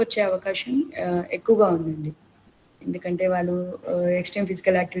స్ట్రోక్ వచ్చే అవకాశం ఎక్కువగా ఉందండి. ఎందుకంటే వాళ్ళు ఎక్స్ట్రీమ్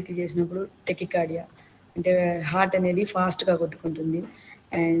ఫిజికల్ యాక్టివిటీ చేసినప్పుడు టెకికార్డియా అంటే హార్ట్ అనేది ఫాస్ట్గా కొట్టుకుంటుంది,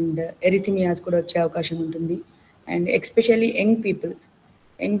 అండ్ ఎరిథమియాస్ కూడా వచ్చే అవకాశం ఉంటుంది. And especially young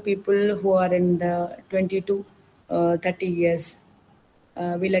people who are in the 20 to 30 years,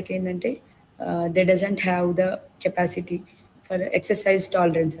 వీళ్ళకి ఏంటంటే they doesn't have the capacity for exercise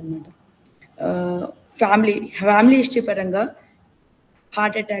tolerance అనమాట. ఫ్యామిలీ హిస్టరీ పరంగా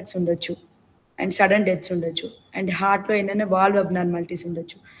హార్ట్ అటాక్స్ ఉండొచ్చు అండ్ సడన్ డెత్స్ ఉండొచ్చు. అండ్ హార్ట్లో ఏంటంటే వాల్వ్ అబ్నార్మాలిటీస్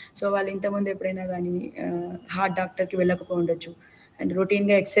ఉండొచ్చు. సో వాళ్ళు ఇంతకుముందు ఎప్పుడైనా కానీ హార్ట్ డాక్టర్కి వెళ్ళకపో ఉండొచ్చు. అండ్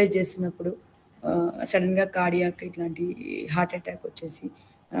రొటీన్గా ఎక్సర్సైజ్ చేస్తున్నప్పుడు సడన్గా కార్డియాక్ ఇట్లాంటి హార్ట్ అటాక్ వచ్చేసి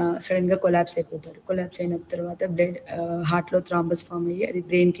సడన్గా కొలాప్స్ అయిపోతారు. కొలాప్స్ అయిన తర్వాత బ్లడ్ హార్ట్లో థ్రాంబస్ ఫామ్ అయ్యి అది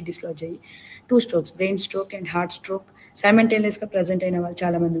బ్రెయిన్కి డిస్లాజ్ అయ్యి 2 strokes, brain stroke and heart stroke సైమల్టేనియస్గా present అయిన వాళ్ళు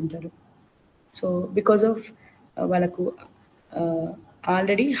చాలామంది ఉంటారు. సో బికాజ్ ఆఫ్ వాళ్ళకు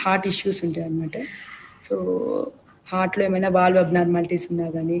ఆల్రెడీ హార్ట్ ఇష్యూస్ ఉంటాయి అన్నమాట. సో హార్ట్లో ఏమైనా వాల్వ్ అబ్నార్మాలిటీస్ ఉన్నా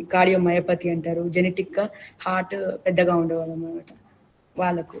కానీ కార్డియోమయోపతి అంటారు, జెనెటిక్గా హార్ట్ పెద్దగా ఉండేవాళ్ళు అనమాట.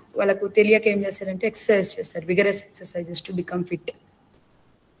 వాళ్ళకు తెలియక ఏం చేస్తారంటే ఎక్సర్సైజ్ చేస్తారు, vigorous exercises to become fit.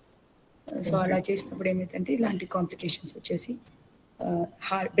 So అలా చేసినప్పుడు ఏమైందంటే ఇలాంటి కాంప్లికేషన్స్ వచ్చేసి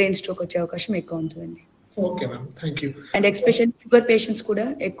బ్రెయిన్ స్ట్రోక్ వచ్చే అవకాశం ఎక్కువ ఉంటుందండి. Okay ma'am, thank you. And especially sugar patients కూడా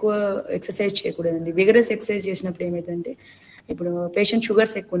ఎక్కువ ఎక్సర్సైజ్ చేయకూడదండి. విగరస్ ఎక్సర్సైజ్ చేసినప్పుడు ఏమైందంటే ఇప్పుడు పేషెంట్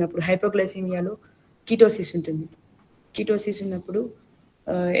షుగర్స్ ఎక్కువ ఉన్నప్పుడు హైపోగ్లైసీమియాలో కీటోసిస్ ఉంటుంది. కీటోసిస్ ఉన్నప్పుడు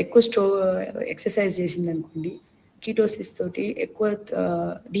ఎక్కువ ఎక్సర్సైజ్ చేసింది అనుకోండి, కీటోసిస్ తోటి ఎక్కువ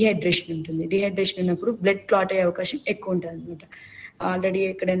డిహైడ్రేషన్ ఉంటుంది. డిహైడ్రేషన్ ఉన్నప్పుడు బ్లడ్ క్లాట్ అయ్యే అవకాశం ఎక్కువ ఉంటుంది అనమాట. ఆల్రెడీ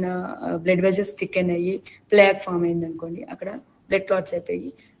ఎక్కడైనా బ్లడ్ వెజల్స్ థికెన్ అయ్యి ప్లాక్ ఫామ్ అయింది అనుకోండి, అక్కడ బ్లడ్ క్లాట్స్ అయిపోయి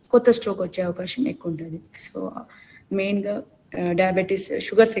కొత్త స్ట్రోక్ వచ్చే అవకాశం ఎక్కువ ఉంటుంది. సో మెయిన్గా డయాబెటీస్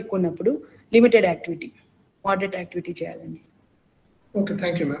షుగర్స్ ఎక్కువ ఉన్నప్పుడు లిమిటెడ్ యాక్టివిటీ, మోడరేట్ యాక్టివిటీ చేయాలండి. Okay,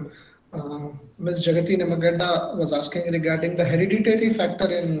 thank you, ma'am. Ms. Jagati Namagadda was asking regarding the hereditary factor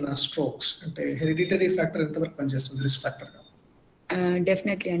in strokes. అంటే hereditary factor ఎంతవరకు పనిచేస్తుంది, రిస్క్ ఫ్యాక్టర్?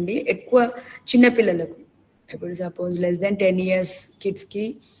 డెఫినెట్లీ అండి. ఎక్కువ చిన్నపిల్లలకు ఇప్పుడు సపోజ్ లెస్ దెన్ 10 years కిడ్స్కి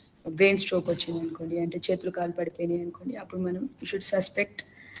బ్రెయిన్ స్ట్రోక్ వచ్చింది అనుకోండి, అంటే చేతులు కాలు పడిపోయినాయి అనుకోండి, అప్పుడు మనం you should suspect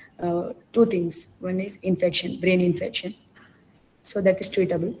 2 things. One is infection, brain infection. So that is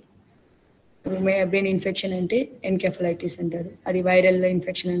treatable. Brain infection అంటే ఎన్కెఫలైటిస్ అంటారు. అది వైరల్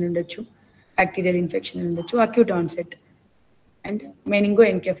ఇన్ఫెక్షన్ అని ఉండొచ్చు, బ్యాక్టీరియల్ ఇన్ఫెక్షన్ అని ఉండొచ్చు, acute onset. And meningo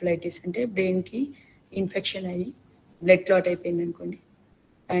encephalitis అంటే బ్రెయిన్కి ఇన్ఫెక్షన్ అయ్యి బ్లడ్ క్లాట్ అయిపోయింది అనుకోండి.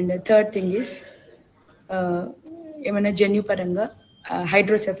 అండ్ థర్డ్ థింగ్ ఈస్ ఏమైనా జన్యుపరంగా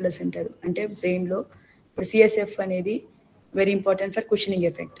హైడ్రోసెఫలస్ అంటారు. అంటే బ్రెయిన్లో ఇప్పుడు సిఎస్ఎఫ్ అనేది very important for cushioning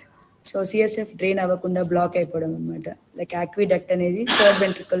effect. So CSF drain అవ్వకుండా బ్లాక్ అయిపోవడం అనమాట. లైక్ ఆక్విడక్ట్ అనేది 3rd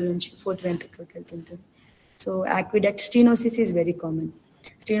ventricle నుంచి 4th ventricleకి వెళ్తుంటుంది. So ఆక్విడక్ట్ stenosis is very common.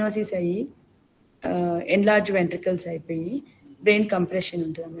 Stenosis అయ్యి ఎన్లార్జ్ వెంట్రికల్స్ అయిపోయి బ్రెయిన్ కంప్రెషన్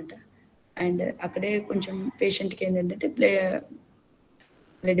ఉంటుంది అనమాట. అండ్ అక్కడే కొంచెం పేషెంట్కి ఏంటంటే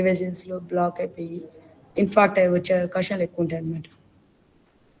బ్లడ్ వెజల్స్లో బ్లాక్ అయిపోయి ఇన్ఫాక్ట్ వచ్చే అవకాశాలు ఎక్కువ ఉంటాయి అనమాట.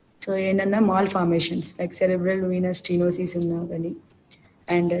 సో ఏంటన్నా mall formations like cerebral Venus stenosis ఉన్నా కానీ.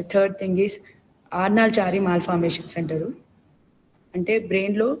 And third thing is ఆర్నాల్చారి mall formations అంటారు. అంటే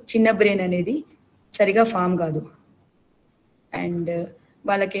బ్రెయిన్లో చిన్న బ్రెయిన్ అనేది సరిగా ఫామ్ కాదు. అండ్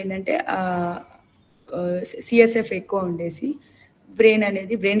వాళ్ళకి ఏంటంటే సిఎస్ఎఫ్ ఎక్కువ ఉండేసి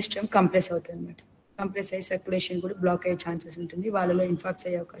బ్రెయిన్ స్టెమ్ కంప్రెస్ అవుతుంది అనమాట. కంప్రెస్ అయ్యి సర్క్యులేషన్ కూడా బ్లాక్ అయ్యే ఛాన్సెస్ ఉంటుంది, వాళ్ళలో ఇన్ఫాక్ట్స్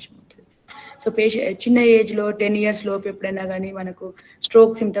అయ్యే అవకాశం ఉంటుంది. సో చిన్న ఏజ్లో 10 years లోపు ఎప్పుడైనా కానీ మనకు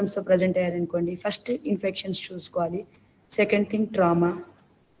స్ట్రోక్ సిమ్టమ్స్తో ప్రజెంట్ అయ్యారనుకోండి, ఫస్ట్ ఇన్ఫెక్షన్స్ చూసుకోవాలి. Second thing trauma.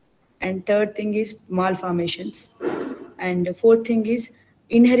 And third thing is mall formations. And fourth thing is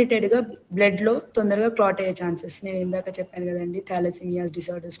ఇన్హెరిటెడ్గా బ్లడ్లో తొందరగా క్లాట్ అయ్యే ఛాన్సెస్. నేను ఇందాక చెప్పాను కదండి, థాలసీమియాస్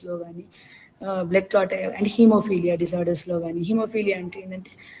డిసార్డర్స్లో కానీ బ్లడ్ క్లాట్ అయ్యే, అండ్ హీమోఫీలియా డిసార్డర్స్లో కానీ. హీమోఫీలియా అంటే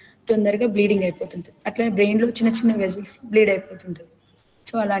ఏంటంటే తొందరగా బ్లీడింగ్ అయిపోతుంటుంది, అట్లా బ్రెయిన్లో చిన్న చిన్న వెజల్స్లో బ్లీడ్ అయిపోతుంటుంది.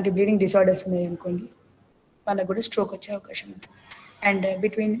 సో అలాంటి బ్లీడింగ్ డిసార్డర్స్ ఉన్నాయి అనుకోండి, వాళ్ళకు కూడా స్ట్రోక్ వచ్చే అవకాశం ఉంటుంది. అండ్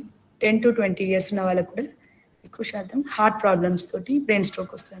బిట్వీన్ 10 to 20 years ఉన్న వాళ్ళకు కూడా ఎక్కువ శాతం హార్ట్ ప్రాబ్లమ్స్ తోటి బ్రెయిన్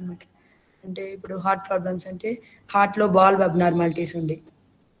స్ట్రోక్ వస్తుంది అనమాట. అంటే ఇప్పుడు హార్ట్ ప్రాబ్లమ్స్ అంటే హార్ట్లో వాల్వ్ అబ్నార్మాలిటీస్ ఉండి.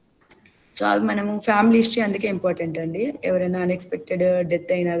 సో అవి మనము ఫ్యామిలీ హిస్టరీ అందుకే ఇంపార్టెంట్ అండి. ఎవరైనా అన్ఎక్స్పెక్టెడ్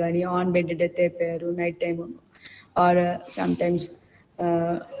డెత్ అయినా కానీ, ఆన్ బెడ్ డెత్ అయిపోయారు night time, are some times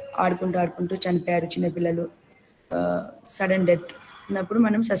ఆడుకుంటూ చనిపోయారు చిన్నపిల్లలు, సడన్ డెత్ ఉన్నప్పుడు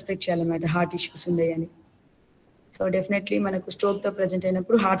మనం సస్పెక్ట్ చేయాలన్నమాట హార్ట్ ఇష్యూస్ ఉన్నాయి అని. సో డెఫినెట్లీ మనకు స్ట్రోక్తో ప్రజెంట్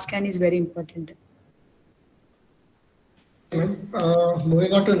అయినప్పుడు heart scan is very important.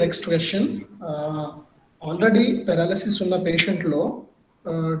 Moving on to next question. Already paralysis ఉన్న పేషెంట్లో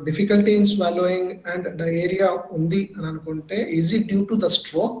difficulty in swallowing and diarrhea ఉంది అని అనుకుంటే, is it due to the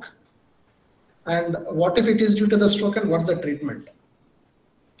stroke? And what if it is due to the stroke and what's the treatment?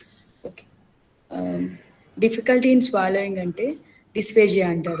 Okay. Difficulty in swallowing అంటే dysphasia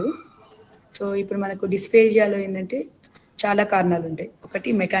అంటారు. So ఇప్పుడు మనకు డిస్ఫేజియాలో ఏంటంటే చాలా కారణాలు ఉంటాయి. ఒకటి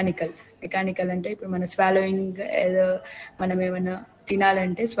మెకానికల్ అంటే ఇప్పుడు మన స్వాలోయింగ్, ఏదో మనం ఏమైనా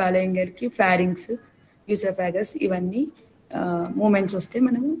తినాలంటే స్వాలోయింగ్కి ఫారింగ్స్, యూసోఫాగస్ ఇవన్నీ మూమెంట్స్ వస్తే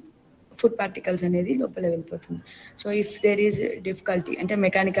మనము ఫుడ్ పార్టికల్స్ అనేది లోపల వెళ్ళిపోతుంది. So if there is difficulty అంటే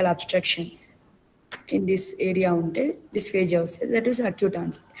mechanical abstraction, in this area unte dysphagia vastadi, that is acute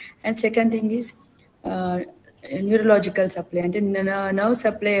onset. And second thing is neurological supply, ante nerve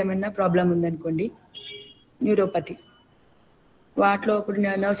supply ఏమన్నా ప్రాబ్లం ఉందనుకోండి, neuropathy, వాటిలో ఇప్పుడు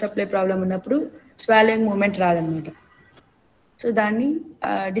నర్వ్ సప్లై ప్రాబ్లం ఉన్నప్పుడు స్వాలింగ్ moment రాదనమాట. So దాన్ని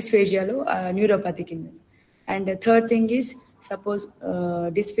డిస్ఫేజియాలో neuropathy కింద. And third thing is suppose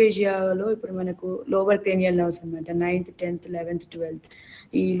డిస్ఫేజియాలో ఇప్పుడు మనకు లోవర్ క్రేనియల్ నర్వ్స్ అనమాట, 9th, 10th, 11th, 12th,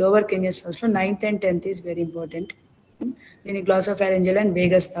 ఈ lower cranial నర్వ్స్లో 9th and 10th is very important. దీన్ని గ్లాసోఫారింజియల్ అండ్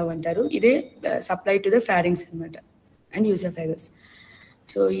వేగస్ నర్వ్ అంటారు. ఇదే సప్లై టు ద ఫారింగ్స్ అనమాట అండ్ యూసోఫాగస్.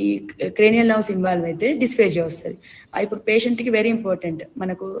 సో ఈ క్రేనియల్ నర్వ్స్ ఇన్వాల్వ్ అయితే డిస్ఫేజియా వస్తుంది. ఇప్పుడు పేషెంట్కి వెరీ ఇంపార్టెంట్,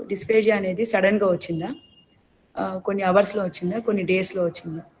 మనకు డిస్ఫేజియా అనేది సడన్గా వచ్చిందా, కొన్ని అవర్స్లో వచ్చిందా, కొన్ని డేస్లో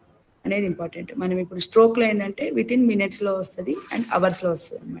వచ్చిందా అనేది ఇంపార్టెంట్. మనం ఇప్పుడు స్ట్రోక్లో ఏంటంటే వితిన్ మినిట్స్లో వస్తుంది అండ్ అవర్స్లో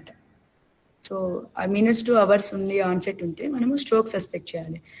వస్తుంది అనమాట. సో ఆ మినిట్స్ టు అవర్స్ ఉండి ఆన్సెట్ ఉంటే మనము స్ట్రోక్ సస్పెక్ట్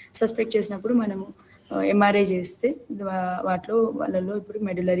చేయాలి. సస్పెక్ట్ చేసినప్పుడు మనము ఎంఆర్ఐ చేస్తే వాళ్ళలో ఇప్పుడు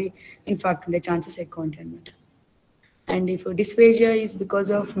మెడులరీ ఇన్ఫాక్ట్ ఉండే ఛాన్సెస్ ఎక్కువ ఉంటాయి అనమాట. And if dysphasia is because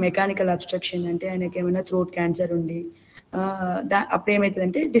of mechanical abstraction, అంటే ఆయనకి ఏమైనా థ్రోట్ క్యాన్సర్ ఉండి అప్పుడు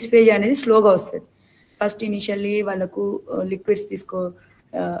ఏమవుతుందంటే డిస్ఫేజియా అనేది స్లోగా వస్తుంది. ఫస్ట్ ఇనిషియల్లీ వాళ్ళకు లిక్విడ్స్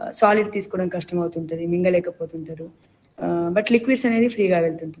సాలిడ్ తీసుకోవడం కష్టం అవుతుంటుంది, మింగలేకపోతుంటారు, బట్ లిక్విడ్స్ అనేది ఫ్రీగా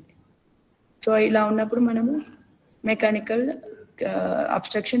వెళ్తుంటుంది. సో ఇలా ఉన్నప్పుడు మనము mechanical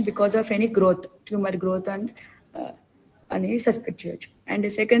abstraction because of any growth, tumour growth and అనేది సస్పెక్ట్ చేయొచ్చు. అండ్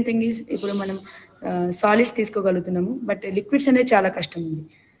సెకండ్ థింగ్ ఈజ్ ఇప్పుడు మనం సాలిడ్స్ తీసుకోగలుగుతున్నాము బట్ లిక్విడ్స్ అనేది చాలా కష్టం ఉంది.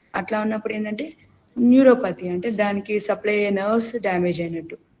 అట్లా ఉన్నప్పుడు ఏంటంటే న్యూరోపతి, అంటే దానికి సప్లై అయ్యే నర్వ్స్ డ్యామేజ్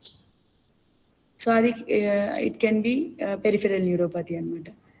అయినట్టు. సో అది it can be peripheral neuropathy అనమాట.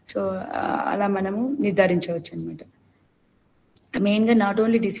 సో అలా మనము నిర్ధారించవచ్చు అనమాట. మెయిన్గా not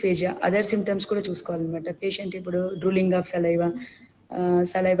only dysphasia, other symptoms కూడా చూసుకోవాలన్నమాట. పేషెంట్ ఇప్పుడు డ్రూలింగ్ ఆఫ్ సలైవా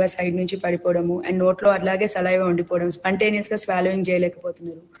సైడ్ నుంచి పడిపోవడము అండ్ నోట్లో అట్లాగే సలైవా ఉండిపోవడం, స్పాంటేనియస్గా స్వాలోయింగ్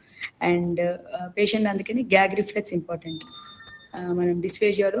చేయలేకపోతున్నారు. అండ్ పేషెంట్ అందుకని గ్యాగ్ రిఫ్లెక్స్ ఇంపార్టెంట్. మనం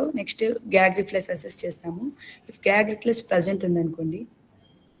డిస్ఫేజియాలో నెక్స్ట్ గ్యాగ్ రిఫ్లెక్స్ అసెస్ చేస్తాము. ఇఫ్ గ్యాగ్ రిఫ్లెక్స్ ప్రజెంట్ ఉందనుకోండి,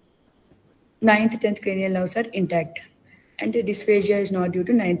 9th, 10th cranial nerves are intact. And dysphagia is not due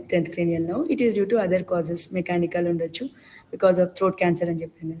to 9th, 10th cranial nerve. It is due to other causes, mechanical ఉండొచ్చు, because of throat cancer అని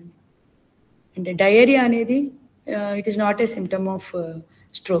చెప్పాను. And diarrhea అనేది it is not a symptom of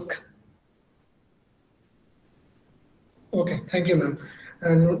stroke. Okay, thank you, ma'am.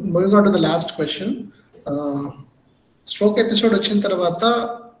 And moving on to the last question. Stroke episode వచ్చిన తర్వాత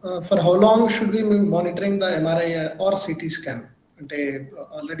for how long should we be monitoring the MRI or CT scan? అంటే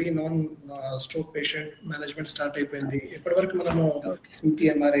already non stroke patient management start అయిపోయింది, ఎప్పటి వరకు మనము city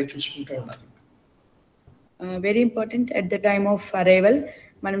MRI చూసుకుంటూ ఉండాలి? Very important. At the time of arrival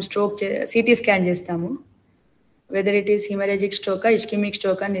మనం సిటీ స్కాన్ చేస్తాము, whether it is haemorrhagic స్ట్రోకా ischaemic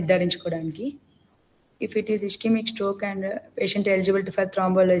స్ట్రోకా నిర్ధారించుకోవడానికి. If it is ischaemic stroke and patient eligibility for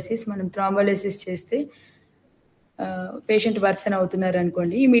thrombolysis, మనం థ్రాంబోలైసిస్ చేస్తే పేషెంట్ వర్సన్ అవుతున్నారు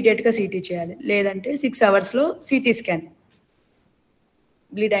అనుకోండి, ఇమీడియట్గా సిటీ చేయాలి. లేదంటే 6 hours సిటీ స్కాన్,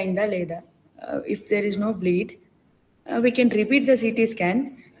 bleed అయిందా లేదా. If there is no bleed, we can repeat the CT scan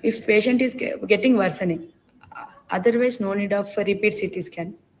if patient is getting worsening. Otherwise, no need of repeat CT scan.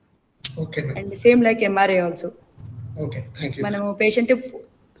 Okay. And same like MRI also. Okay, thank you. మనము patient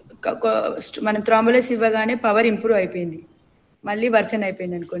మనం thrombolysis ఇవ్వగానే power improve అయిపోయింది, మళ్ళీ worsen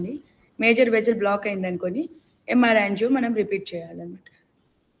అయిపోయింది అనుకోండి, major vessel black అయింది అనుకోని MRI angio మనం రిపీట్ చేయాలన్నమాట.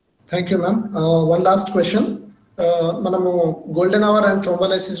 Thank you ma'am. One last question. మనము గోల్డెన్ అవర్ అండ్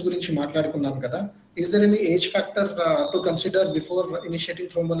థ్రోంబోలైసిస్ గురించి మాట్లాడుకున్నాం కదా, is there any age factor to consider before initiating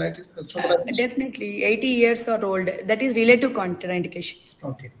thrombolysis? Definitely 80 years or old, that is relative contraindications.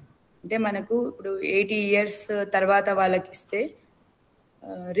 Okay. అంటే మనకు ఇప్పుడు 80 years తర్వాత వాళ్ళకి ఇస్తే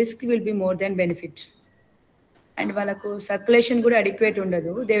risk will be more than benefits. And వాళ్ళకు సర్క్యులేషన్ కూడా అడిక్వేట్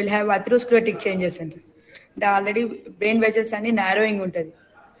ఉండదు, they will have atherosclerotic changes అంటే ఆల్రెడీ బ్రెయిన్ వెజల్స్ అన్ని నారోయింగ్ ఉంటుంది.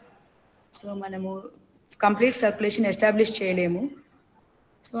 సో మనము కంప్లీట్ సర్క్యులేషన్ ఎస్టాబ్లిష్ చేయలేము.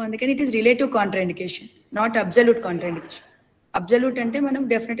 సో అందుకని it is relative contraindication, not absolute contraindication. Absolute అంటే మనం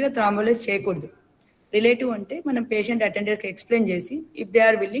డెఫినెట్గా థ్రాంబోలైజ్ చేయకూడదు, రిలేటివ్ అంటే మనం పేషెంట్ అటెండర్కి ఎక్స్ప్లెయిన్ చేసి if they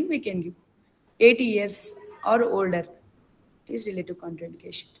are willing we can give. 80 years are older is relative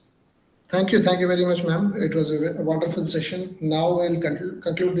contraindication. Thank you very much, ma'am. It was a wonderful session. Now we'll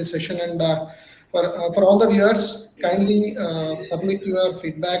conclude this session, and for all the viewers, kindly submit your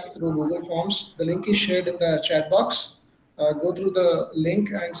feedback through Google Forms. The link is shared in the chat box. Go through the link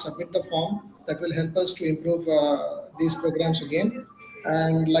and submit the form. That will help us to improve these programs again.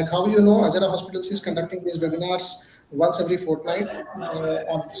 And like how you know, Ajara Hospitals is conducting these webinars once every fortnight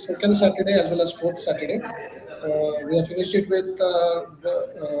on second Saturday as well as fourth Saturday. We have finished it with the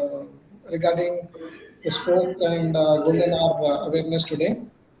regarding the stroke and golden hour awareness today.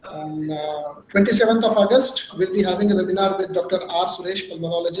 On 27th of August, we'll be having a webinar with Dr. R. Suresh,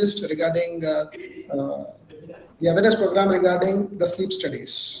 pulmonologist, regarding the awareness program regarding the sleep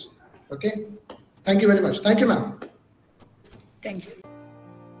studies. Okay. Thank you very much. Thank you, ma'am. Thank you.